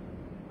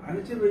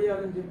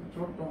అణిచివేయాలని చెప్పి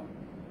చూడటం,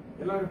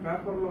 ఇలాగ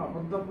పేపర్లో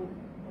అబద్ధపు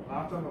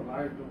రాతలు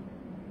రాయటం,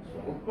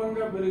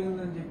 స్వల్పంగా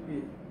పెరిగిందని చెప్పి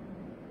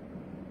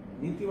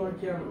నీతి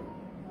వాక్యాలు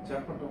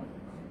చెప్పటం,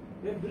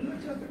 బిల్లు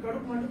వచ్చేస్తే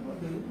కడుపు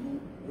మండిపోతుంది.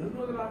 ఎన్ని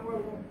రోజులు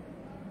ఆపగలము?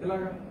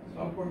 ఇలాగా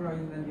స్వల్పంగా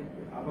అయిందని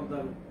చెప్పి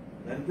అబద్ధాలు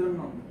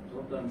దరిద్రంగా ఉంది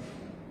చూడటానికి.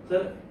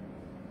 సరే,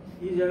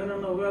 ఈ జగన్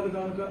అన్న ఉగాది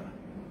కానుక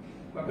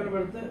పక్కన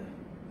పెడితే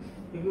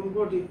ఇక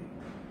ఇంకోటి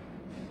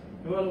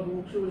ఇవాళ ఒక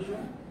ముఖ్య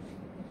విషయం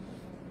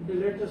అంటే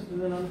లేటెస్ట్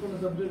నేను అనుకున్న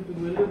సబ్జెక్టుకి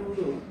వెళ్ళే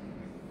ముందు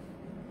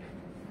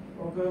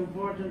ఒక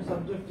ఇంపార్టెంట్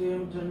సబ్జెక్ట్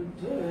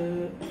ఏమిటంటే,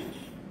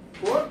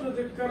 కోర్టు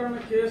ధిక్కరణ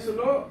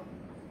కేసులో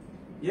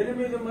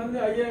 8 మంది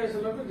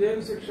ఐఏఎస్లకు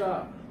జైలు శిక్ష.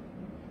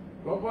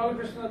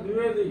 గోపాలకృష్ణ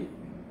ద్వివేది,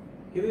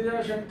 గిరిజా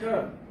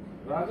శంకర్,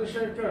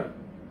 రాజశేఖర్,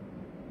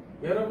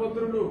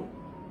 వీరభద్రుడు,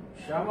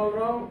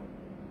 శ్యామలరావు,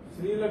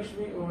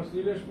 శ్రీలక్ష్మి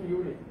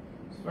ఈవిడి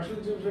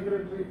స్పెషల్ చీఫ్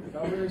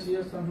సెక్రటరీ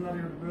సిఎస్ అంటున్నారు,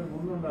 ఈవిడ పేరు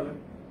ముందు ఉండాలి.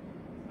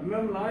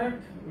 ఎంఎం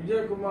నాయక్,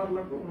 విజయ్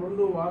కుమార్లకు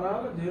 2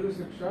 వారాల జైలు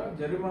శిక్ష,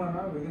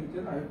 జరిమానా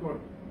విధించిన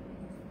హైకోర్టు.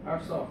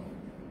 Hats off.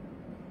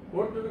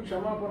 కోర్టును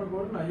క్షమాపణ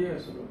కోరిన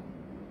ఐఏఎస్లు.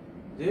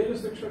 జైలు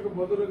శిక్షకు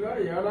బదులుగా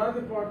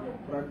ఏడాది పాటు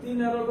ప్రతి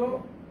నెలలో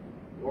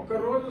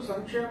ఒకరోజు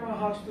సంక్షేమ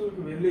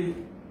హాస్టల్కు వెళ్లి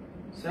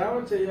సేవ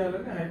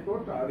చేయాలని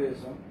హైకోర్టు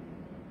ఆదేశం.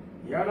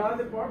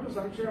 ఏడాది పాటు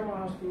సంక్షేమ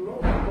హాస్టల్లో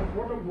ఒక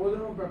పూట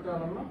భోజనం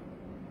పెట్టాలన్న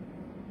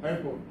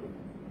హైకోర్టు.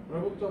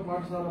 ప్రభుత్వ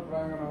పాఠశాల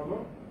ప్రాంగణంలో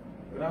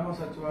గ్రామ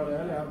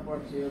సచివాలయాలు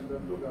ఏర్పాటు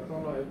చేయొద్దంటూ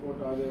గతంలో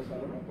హైకోర్టు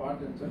ఆదేశాలను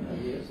పాటించని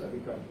ఐఏఎస్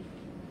అధికారులు.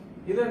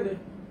 ఇదండి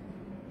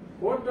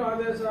కోర్టు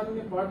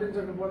ఆదేశాన్ని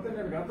పాటించకపోతే,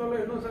 నేను గతంలో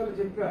ఎన్నోసార్లు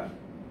చెప్పా,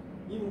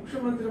 ఈ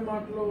ముఖ్యమంత్రి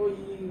మాటలో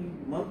ఈ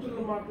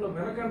మంత్రుల మాటలో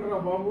వెనకండ్రా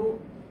బాబు,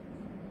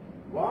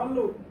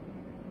 వాళ్ళు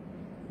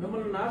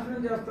మిమ్మల్ని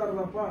నాశనం చేస్తారు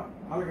తప్ప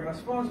వాళ్ళకి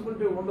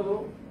రెస్పాన్సిబిలిటీ ఉండదు.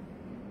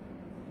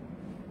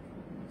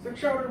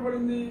 శిక్ష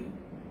పడింది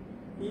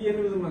ఈ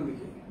 8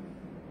 మందికి.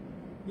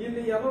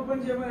 వీళ్ళు ఎవరి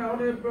పని చేయమని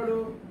ఎవడో చెప్పాడు?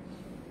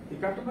 ఈ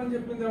కట్టమని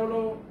చెప్పింది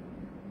ఎవడో?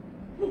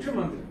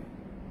 ముఖ్యమంత్రి.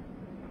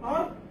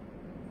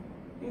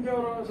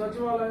 ఇంకెవరో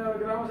సచివాలయాలు,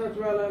 గ్రామ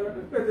సచివాలయాలు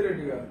అంటే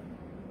పెద్దిరెడ్డి గారు.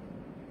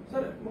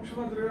 సరే,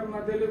 ముఖ్యమంత్రి గారు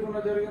నాకు తెలియకుండా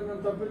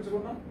జరిగిందని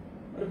తప్పించుకున్నా,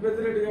 మరి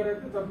పెద్దిరెడ్డి గారు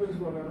అయితే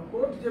తప్పించుకోలేరు.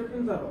 కోర్టు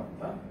చెప్పిన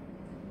తర్వాత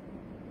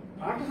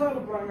పాఠశాల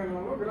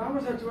ప్రాంగణంలో గ్రామ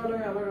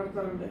సచివాలయం ఎలా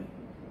కడతారండి?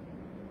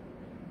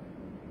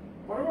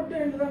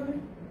 పడగొట్టేయండి దాన్ని.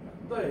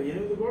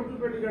 8 కోట్లు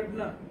పెట్టి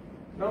కట్టిన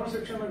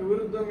క్రమశిక్షణకు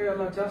విరుద్ధంగా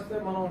ఎలా చేస్తే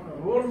మనం ఒక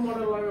రోల్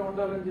మోడల్ లాగా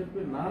ఉండాలని చెప్పి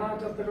నానా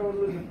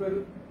చెత్తకవులు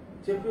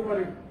చెప్పి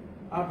మరి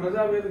ఆ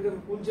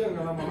ప్రజావేదికను కూల్చాం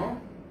కదా మనం.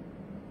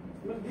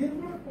 మరి దీన్ని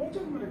కూడా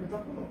కూర్చొని మనకి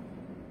తప్పదు.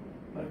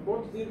 మరి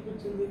కోర్టు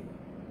తీర్పిచ్చింది,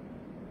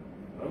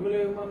 రంగులు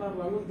వేయమన్నారు,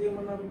 రంగులు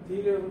తీయమన్నారు,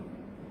 తీయలేదు.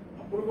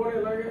 అప్పుడు కూడా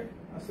ఇలాగే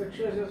ఆ శిక్ష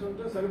వేసేసి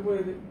ఉంటే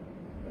సరిపోయేది.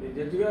 మరి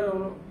జడ్జి గారు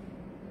ఎవరు?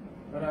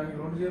 మరి ఆయనకి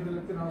 2 చేతులు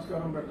ఎత్తి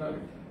నమస్కారం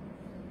పెట్టాలి.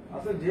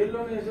 అసలు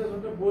జైల్లోనే వేసేసి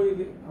ఉంటే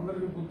పోయేది,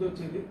 అందరికీ బుద్ధి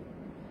వచ్చేది.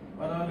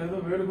 మరి వాళ్ళు ఏదో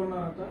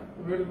వేడుకున్నారట,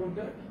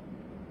 వేడుకుంటే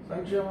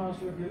సంక్షేమ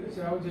హాస్టల్కి వెళ్ళి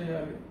సేవ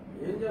చేయాలి.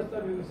 ఏం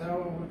చేస్తారు వీళ్ళు? సేవ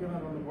ఊరికైనా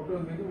 2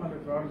 ఫోటోలు దిగి మళ్ళీ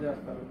ఫ్రాడ్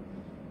చేస్తారు.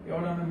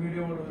 ఎవడన్నా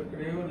మీడియా వాడు ఇక్కడ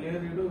ఏమో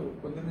లేదు,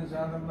 పొద్దున్న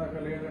సాయంత్రం దాకా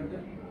లేదంటే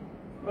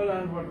వాళ్ళు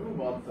ఆయన పట్టుకుని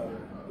బాగుతారు,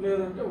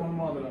 లేదంటే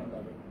ఉన్మాదులు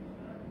అంటారు.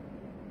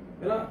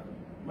 ఇలా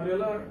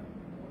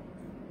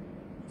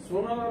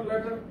సోనార్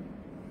లెటర్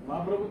మా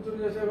ప్రభుత్వం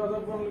చేసే వద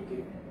పనులకి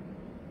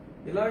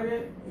ఇలాగే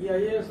ఈ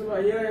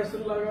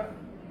ఐఏఎస్లు లాగా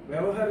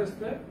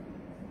వ్యవహరిస్తే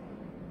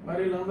మరి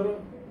వీళ్ళందరూ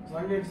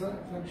సాంఘిక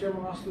సంక్షేమ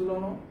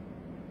హాస్టల్లోనూ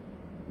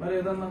మరి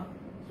ఏదన్నా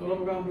సులభ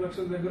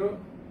కాంప్లెక్స్ల దగ్గర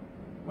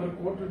మరి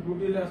కోర్టు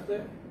డ్యూటీలు వేస్తే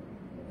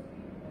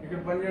ఇక్కడ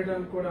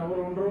పనిచేయడానికి కూడా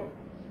ఎవరు ఉండరు.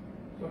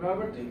 సో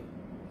కాబట్టి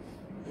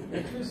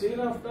యాక్చువల్లీ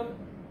సీన్ ఆఫ్టర్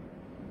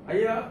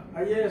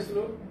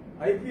ఐఏఎస్లు,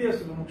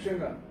 ఐపీఎస్లు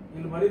ముఖ్యంగా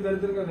వీళ్ళు మరీ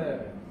దరిద్రంగా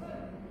తయారయ్యారు.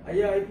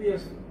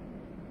 ఐపీఎస్లు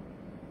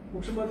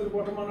ముఖ్యమంత్రి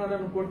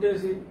కొట్టమన్నాడని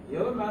కొట్టేసి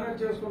ఏదో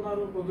మేనేజ్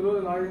చేసుకున్నారు. కొద్ది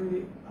రోజులు ఆగింది,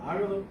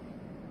 ఆగదు.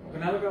 1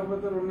 నెల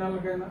కాకపోతే 2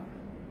 నెలలకైనా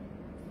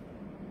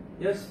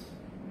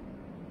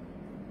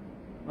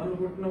నన్ను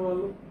కొట్టిన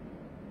వాళ్ళు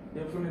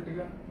డెఫినెట్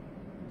గా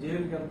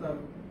జైలుకి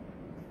వెళ్తారు.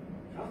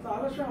 కాస్త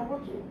ఆలస్యం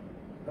అవ్వచ్చు.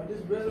 That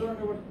is based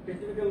on your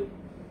technical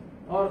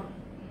are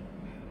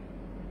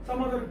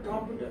some other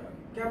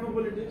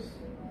capabilities.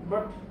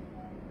 But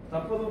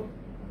తప్పదు.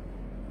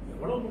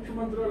 ఎవడో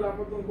ముఖ్యమంత్రి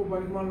లేకపోతే ఇంకో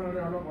పనిమాలను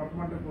ఎవడో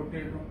పట్టమంటే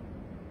కొట్టేయడం,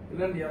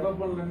 ఇలాంటి ఎదో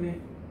పనులన్నీ,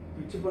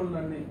 పిచ్చి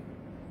పనులన్నీ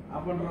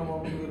ఆపండిరా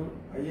బాబు మీరు.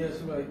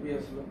 ఐఏఎస్లు,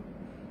 ఐపీఎస్లు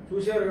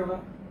చూశారు కదా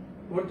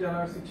కోర్టు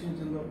ఎలా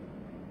శిక్షించిందో.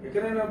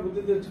 ఎక్కడైనా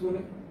బుద్ధి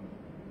తెచ్చుకుని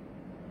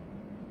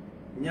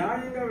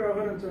న్యాయంగా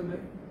వ్యవహరించండి,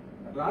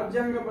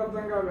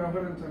 రాజ్యాంగబద్ధంగా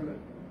వ్యవహరించండి.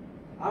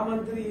 ఆ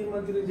మంత్రి ఈ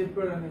మంత్రి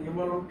చెప్పాడని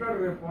ఇవాళ ఉంటాడు,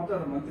 రేపు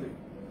పోతాడు మంత్రి.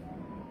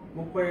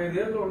 35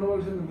 ఏళ్ళు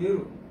ఉండవలసింది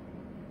మీరు,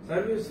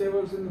 సర్వీస్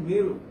చేయవలసింది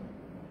మీరు.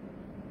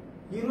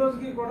 ఈ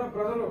రోజుకి కూడా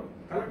ప్రజలు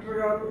కలెక్టర్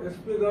గారు,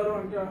 ఎస్పీ గారు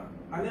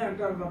అనే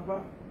అంటారు తప్ప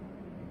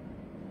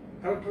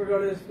కలెక్టర్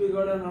గారు, ఎస్పీ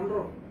గారు అని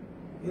అనరు.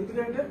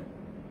 ఎందుకంటే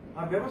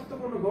ఆ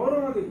వ్యవస్థకు ఉన్న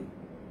గౌరవం అది.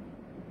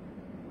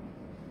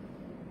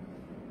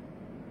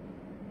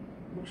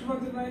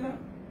 ముఖ్యమంత్రినైనా,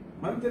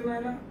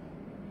 మంత్రినైనా,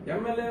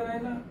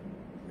 ఎమ్మెల్యేనైనా,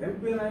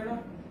 ఎంపీనైనా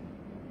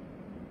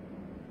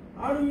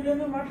ఆడు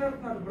వీడనే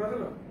మాట్లాడుతున్నారు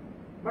ప్రజలు.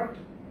 బట్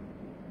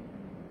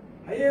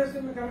ఐఏఎస్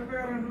కలెక్టర్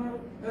గారు అంటున్నారు,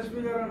 ఎస్పీ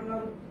గారు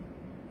అంటున్నారు,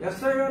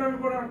 ఎస్ఐ గారు అని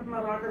కూడా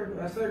అంటున్నారు. ఆఖరికి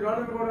ఎస్ఐ గారు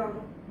అని కూడా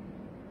అంటారు,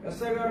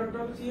 ఎస్ఐ గారు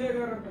అంటారు, సిఐ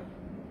గారు అంటారు.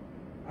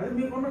 అది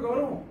మీకున్న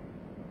గౌరవం.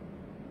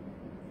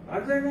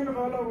 రాజ్యాంగాన్ని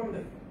ఫాలో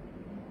అవ్వండి.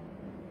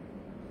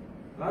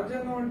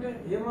 రాజ్యాంగం అంటే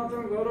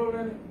ఏమాత్రం గౌరవం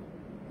లేని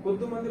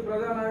కొద్దిమంది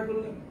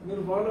ప్రజానాయకుల్ని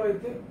మీరు ఫాలో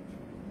అయితే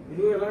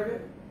ఇదిగో ఇలాగే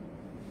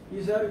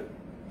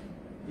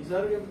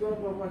ఈసారి ఎందుకో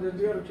మా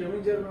జడ్జి గారు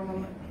క్షమించారు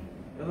మిమ్మల్ని.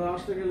 ఏదో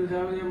హాస్టల్కి వెళ్ళి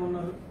సేవ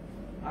చేయమన్నారు.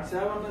 ఆ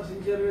సేవ అన్నా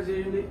సిన్సియర్గా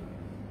చేయండి,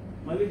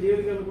 మళ్ళీ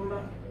జైలుకి వెళ్ళకుండా.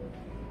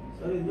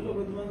 సరే, ఇందులో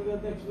కొద్దిమందికి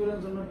అయితే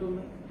ఎక్స్పీరియన్స్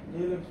ఉన్నట్టుంది,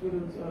 జైలు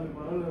ఎక్స్పీరియన్స్, వాళ్ళకి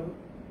పర్వాలేదు.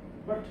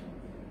 బట్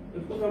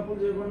ఎక్కువ తప్పులు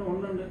చేయకుండా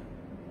ఉండండి.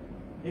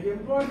 ఇక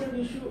ఇంపార్టెంట్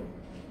ఇష్యూ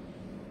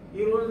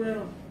ఈరోజు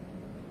నేను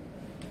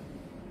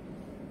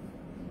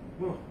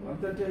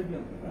 1:30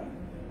 అయిపోయింది కదా.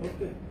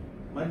 ఓకే,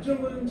 మద్యం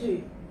గురించి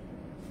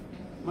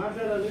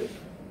మాట్లాడాలి.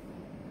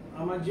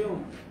 ఆ మద్యం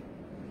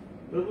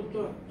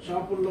ప్రభుత్వ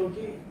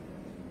షాపుల్లోకి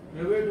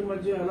ప్రైవేటు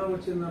మద్యం ఎలా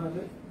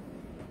వచ్చిందన్నది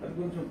అది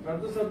కొంచెం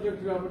పెద్ద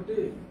సబ్జెక్ట్ కాబట్టి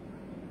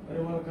మరి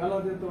వాళ్ళ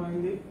కాలాతీతం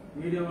అయింది.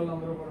 మీడియా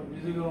వాళ్ళందరూ కూడా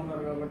బిజీగా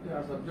ఉన్నారు కాబట్టి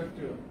ఆ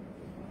సబ్జెక్టు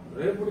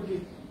రేపుడికి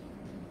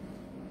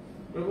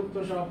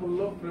ప్రభుత్వ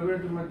షాపుల్లో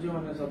ప్రైవేటు మద్యం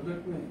అనే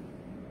సబ్జెక్ట్ని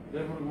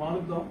రేపు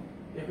మారుద్దాం.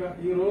 ఇక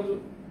ఈరోజు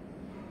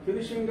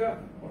ఫినిషింగ్ గా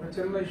ఒక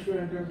చిన్న ఇష్యూ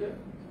ఏంటంటే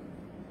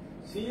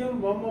సీఎం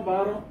బొమ్మ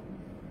భారం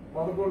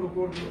 11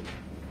 కోట్లు.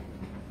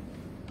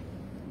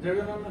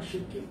 జగన్ అన్న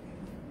షిక్కి,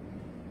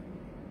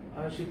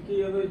 ఆ షిక్కి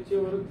ఏదో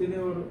ఇచ్చేవారు,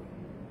 తినేవారు.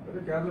 అదే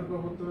కేంద్ర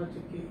ప్రభుత్వమే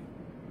చిక్కి.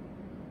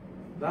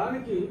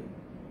 దానికి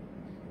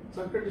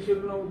చక్కటి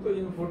చిరునవ్వుతో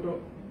ఈయన ఫోటో.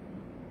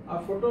 ఆ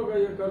ఫోటోకి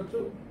అయ్యే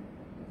ఖర్చు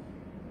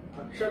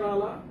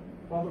అక్షరాల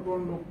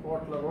 11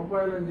 కోట్ల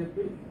రూపాయలు అని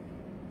చెప్పి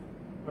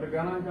మరి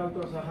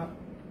గణాంకాలతో సహా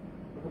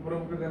ఒక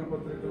ప్రముఖ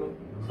దినపత్రికలో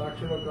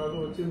సాక్షిలో కాదు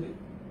వచ్చింది.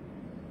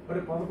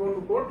 మరి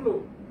 11 కోట్లు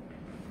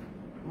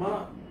మన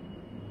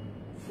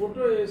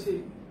ఫోటో వేసి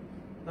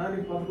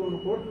దానికి 11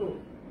 కోట్లు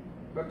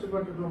ఖర్చు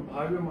పెట్టడం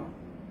భావ్యమా?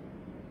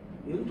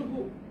 ఎందుకు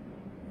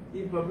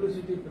ఈ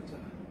పబ్లిసిటీ పిచ్చ?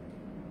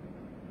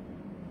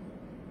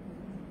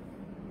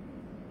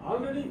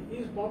 Already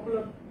is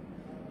popular,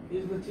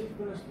 is the chief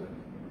minister.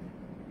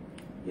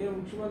 ఈయన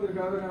ముఖ్యమంత్రి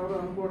కాదని ఎవరు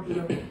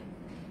అనుకోవట్లేదు.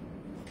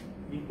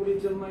 ఇప్పుడు ఈ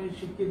చిన్న ఈ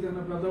షిక్కి తిన్న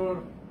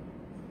పెద్దవాడు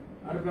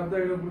అది పెద్ద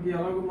అయ్యేటప్పటికి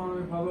ఎలాగో మనం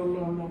ఈ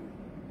పదవుల్లో ఉన్నాం.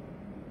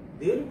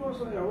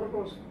 దేనికోసం, ఎవరి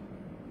కోసం?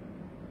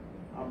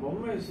 ఆ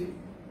బొమ్మ వేసి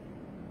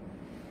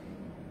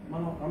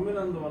మనం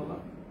అమ్మినందువల్ల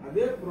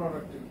అదే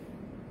ప్రోడక్ట్కి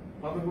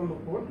 11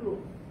 కోట్లు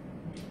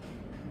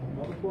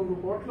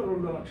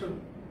 2 లక్షలు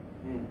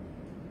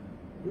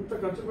ఇంత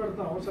ఖర్చు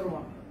పెడతా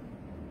అవసరమా?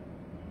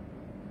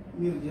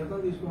 మీరు జీతం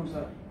తీసుకోండి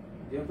సార్,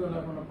 జీతం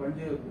లేకుండా పని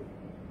చేయొద్దు.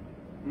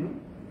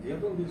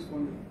 జీతం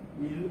తీసుకోండి.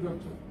 మీ ఇల్లు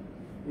ఖర్చు,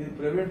 మీది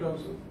ప్రైవేట్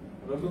హౌస్,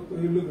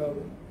 ప్రభుత్వ ఇల్లు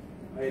కాదు.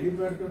 ఆ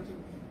హెలిప్యాడ్ ఖర్చు,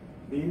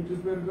 మీ ఇంటి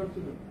రిపేర్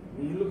ఖర్చులు,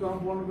 మీ ఇల్లు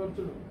కాంపౌండ్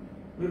ఖర్చులు.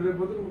 మీరు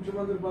రేపు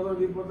ముఖ్యమంత్రి పదవి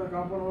దిగిపోతే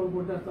కాంపౌండ్ వాళ్ళు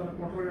కొట్టేస్తారా?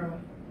 కొట్టరు కదా.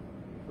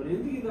 మరి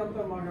ఎందుకు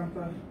ఇదంతా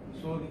మాకంతా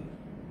సోది?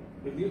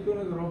 మీరు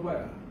తీసుకునేది రూపాయ,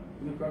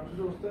 మీ ఖర్చు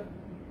చూస్తే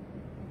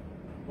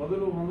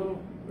 10, 100,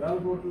 1000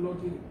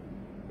 కోట్లలోకి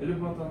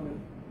వెళ్ళిపోతుంది.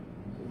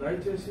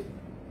 దయచేసి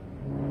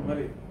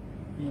మరి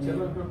ఈ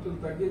చిల్లర ఖర్చులు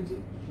తగ్గించి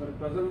మరి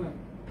ప్రజల్ని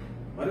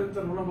మరింత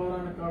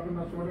రుణభారాన్ని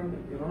కాకుండా చూడండి.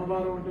 ఈ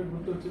రుణభారం అంటే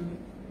గుర్తొచ్చింది,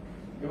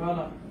 ఇవాళ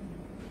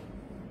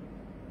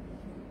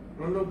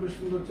 2వ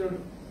కృష్ణుడు వచ్చాడు.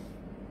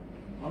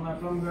 మొన్న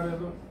అక్రమ్ గారు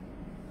ఏదో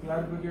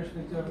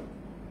క్లారిఫికేషన్ ఇచ్చారు.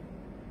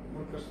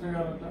 ఇప్పుడు కృష్ణ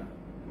గారట,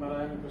 మరి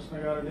ఆయన కృష్ణ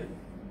గారిని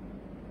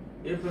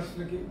ఏ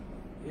ప్రశ్నకి,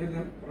 ఏ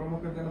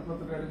ప్రముఖ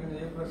దినపత్రిక అడిగిన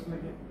ఏ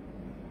ప్రశ్నకి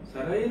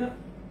సరైన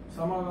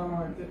సమాధానం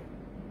అయితే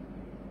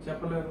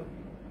చెప్పలేదు.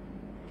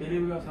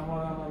 తెలివిగా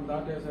సమాధానాలు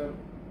దాటేశారు.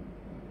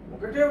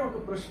 ఒకటే ఒక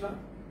ప్రశ్న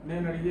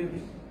నేను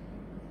అడిగేది,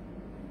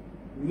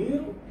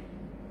 మీరు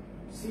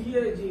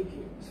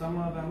సిఏజీకి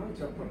సమాధానం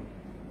చెప్పండి.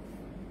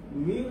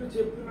 మీరు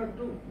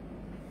చెప్పినట్టు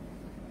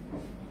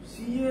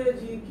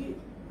సిఏజీకి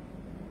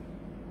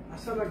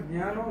అసలు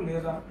జ్ఞానం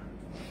లేదా?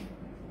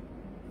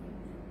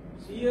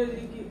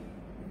 సిఏజీకి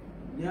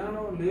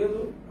జ్ఞానం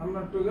లేదు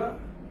అన్నట్టుగా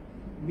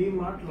మీ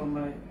మాటలు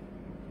ఉన్నాయి.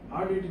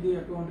 ఆడిట్కి,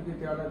 అకౌంట్కి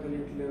తేడా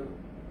తెలియట్లేదు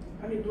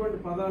అని ఇటువంటి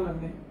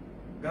పదాలన్నీ.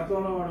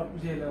 గతంలో వాడు అప్పు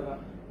చేయలేదా?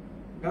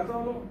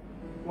 గతంలో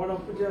వాడు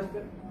అప్పు చేస్తే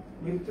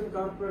మీరు ఇచ్చిన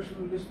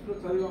కార్పొరేషన్ లిస్టులో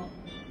చదివాం.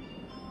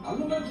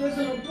 అందులో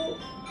చేసినప్పుడు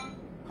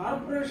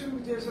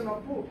కార్పొరేషన్కి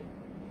చేసినప్పుడు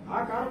ఆ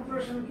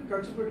కార్పొరేషన్కి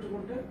ఖర్చు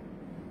పెట్టుకుంటే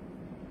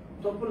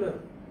తప్పు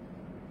లేదు.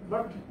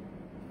 బట్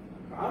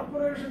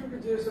కార్పొరేషన్కి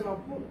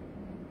చేసినప్పుడు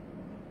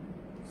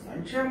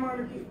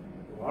సంక్షేమానికి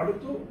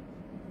వాడుతూ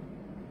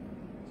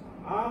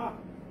ఆ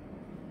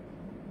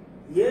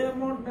ఏ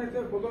అమౌంట్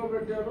అయితే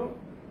కుదవబెట్టారో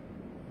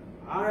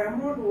ఆ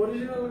అమౌంట్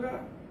ఒరిజినల్ గా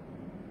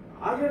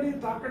ఆల్రెడీ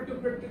తాకట్టు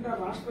పెట్టిన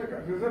రాష్ట్ర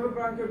రిజర్వ్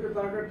బ్యాంకుకి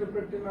తాకట్టు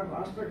పెట్టిన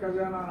రాష్ట్ర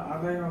ఖజానా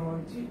ఆదాయం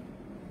నుంచి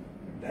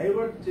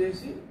డైవర్ట్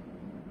చేసి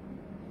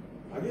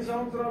 10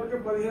 సంవత్సరాలకి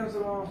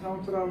 15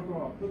 సంవత్సరాలకు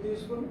అప్పు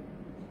తీసుకుని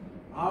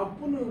ఆ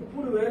అప్పును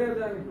ఇప్పుడు వేరే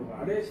దానికి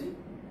వాడేసి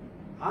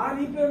ఆ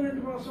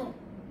రీపేమెంట్ కోసం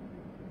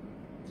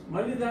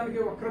మళ్ళీ దానికి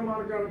వక్ర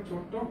మార్గాలు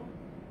చూడటం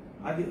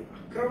అది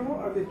అక్రమం,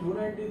 అది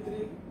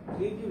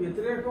 293కి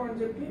వ్యతిరేకం అని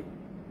చెప్పి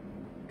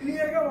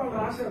క్లియర్గా వాళ్ళు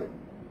రాశారు.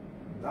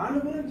 దాని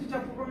గురించి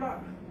చెప్పకుండా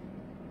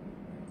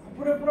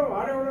అప్పుడెప్పుడో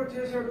వాడెవడో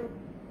చేశాడు,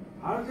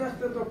 ఆడు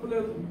చేస్తే తప్పు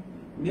లేదు,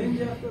 నేను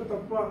చేస్తే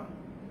తప్ప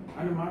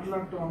అని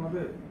మాట్లాడటం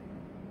అన్నది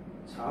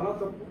చాలా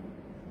తప్పు.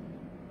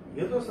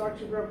 ఏదో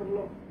సాక్షి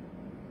పేపర్లో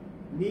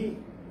మీ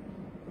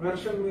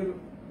వెర్షన్ మీరు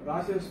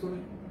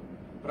రాసేసుకుని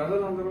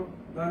ప్రజలందరూ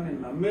దాన్ని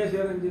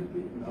నమ్మేశారని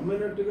చెప్పి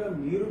నమ్మినట్టుగా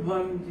మీరు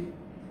భావించి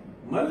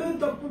మళ్ళీ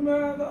తప్పు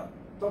మీద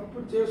తప్పు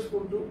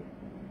చేసుకుంటూ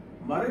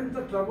మరింత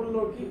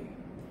ట్రబుల్లోకి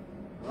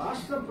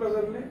రాష్ట్ర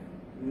ప్రజల్ని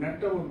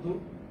నెట్టవద్దు.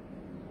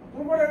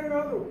 అప్పుడు కూడా ఏం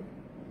కాదు,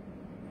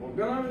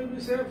 Buggana will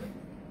be safe,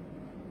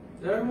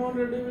 Jaganmohan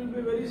Reddy will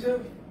be very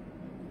safe,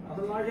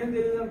 అసలు నాకేం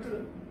తెలియదు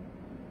అంటాడు.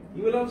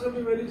 You will also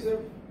be very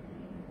safe.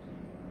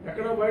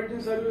 ఎక్కడో బయట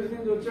నుంచి సర్వీస్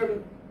నుంచి వచ్చాడు,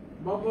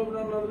 బాబు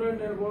నన్ను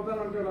వదిలేండి నేను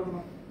పోతానంటాడు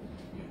అతను.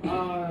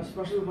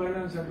 స్పెషల్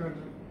ఫైనాన్స్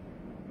సెక్రటరీ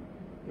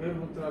పేరు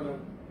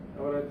గుర్తురాలేదు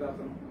ఎవరైతే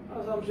అతను, ఆ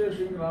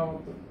సంశేషంగా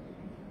రావద్దు.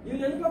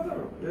 వీళ్ళు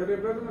వెళ్ళిపోతారు. రేపు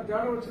ఏదైనా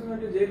తేడా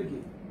వచ్చిందంటే జైలుకి.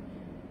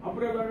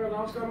 అప్పుడే ఇలాగా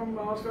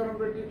నమస్కారం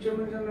పెట్టి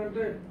క్షమించండి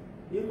అంటే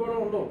ఇవి కూడా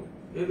ఉండవు.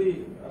 ఏది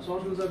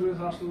సోషల్ సర్వీస్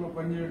హాస్టల్లో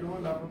పనిచేయడం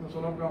లేకపోతే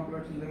సులభ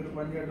కాంప్లెక్స్ దగ్గర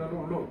పనిచేయడాలు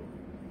ఉండవు.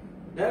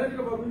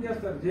 డైరెక్ట్గా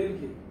పంపించేస్తారు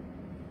జైలుకి.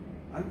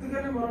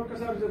 అందుకని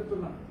మరొక్కసారి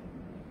చెప్తున్నా,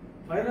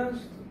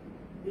 ఫైనాన్స్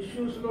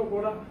ఇష్యూస్లో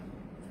కూడా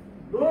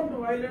don't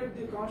violate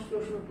the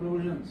constitutional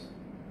provisions.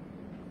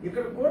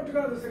 ఇక్కడ కోర్టు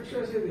కాదు శిక్ష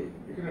వేసేది,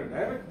 ఇక్కడ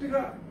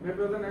డైరెక్ట్గా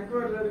రేపు ఏదైనా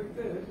ఎంక్వైరీ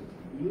జరిగితే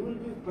you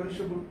will be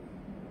punishable.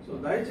 So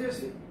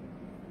దయచేసి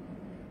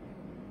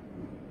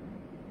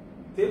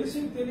తెలిసి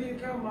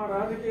తెలియక మా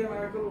రాజకీయ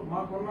నాయకులు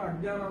మాకున్న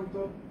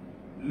అజ్ఞానంతో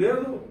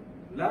లేదు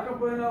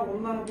లేకపోయినా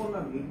ఉందనుకున్న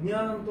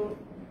విజ్ఞానంతో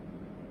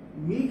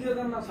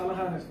మీకేదన్నా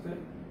సలహానిస్తే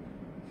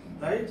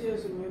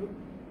దయచేసి మీరు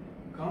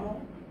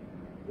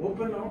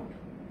open out,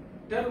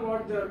 tell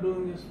what they are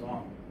doing is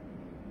wrong.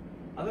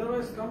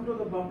 Otherwise come to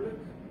the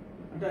public.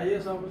 అంటే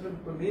ఐఏఎస్ ఆఫీసర్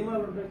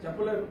నియమాలు ఉంటాయి,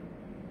 చెప్పలేరు,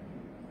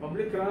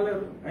 పబ్లిక్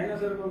రాలేరు. అయినా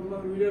సరే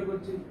కొంతమంది మీడియాకి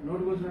వచ్చి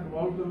నోటికి వచ్చినట్టు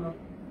వాగుతున్నారు.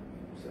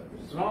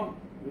 It's wrong.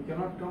 You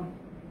cannot come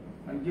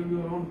and give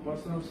your own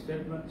personal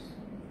statements,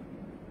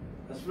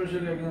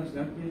 especially against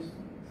MPs.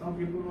 Some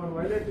people were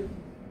violating.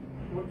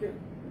 Okay,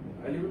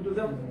 I leave it to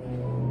them.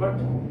 But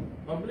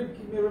public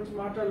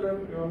matter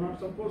level, you are not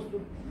supposed to.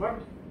 But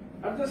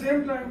at the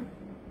same time,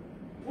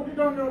 put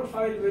it on your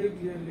file very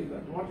clearly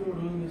that what you are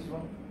doing is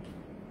wrong.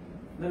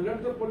 Then let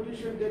the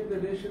politician take the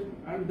decision,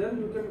 and then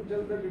you can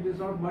tell that it is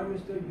not my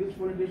mistake. This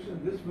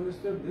politician, this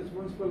minister, this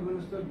municipal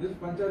minister, this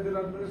Panchayati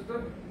Raj minister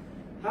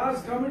has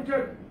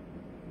committed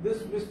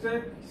this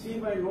mistake, see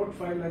my note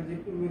file అని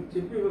చెప్పి మీరు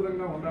చెప్పే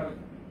విధంగా ఉండాలి.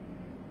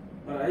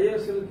 మరి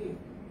ఐఏఎస్ఎల్కి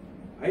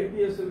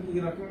ఐపీఎస్ఎల్కి ఈ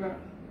రకంగా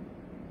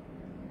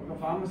ఒక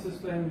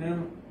ఫార్మసిస్ట్ అయిన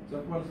నేను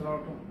చెప్పవలసి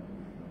రావటం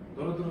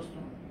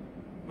దురదృష్టం.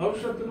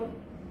 భవిష్యత్తులో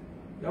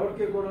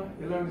ఎవరికి కూడా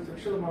ఇలాంటి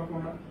శిక్షలు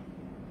పడకుండా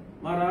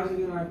మా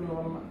రాజకీయ నాయకుల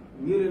వలన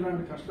మీరు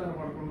ఇలాంటి కష్టాలు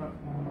పడకుండా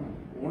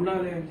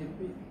ఉండాలి అని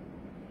చెప్పి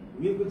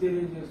మీకు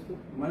తెలియజేస్తూ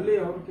మళ్ళీ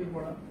ఎవరికి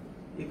కూడా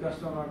ఈ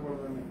కష్టం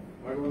రాకూడదని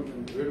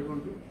భగవంతుని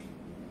వేడుకుంటూ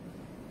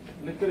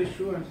liquor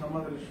issue and some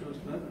other issues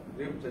మీద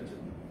రేపు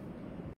చర్చిద్దాం.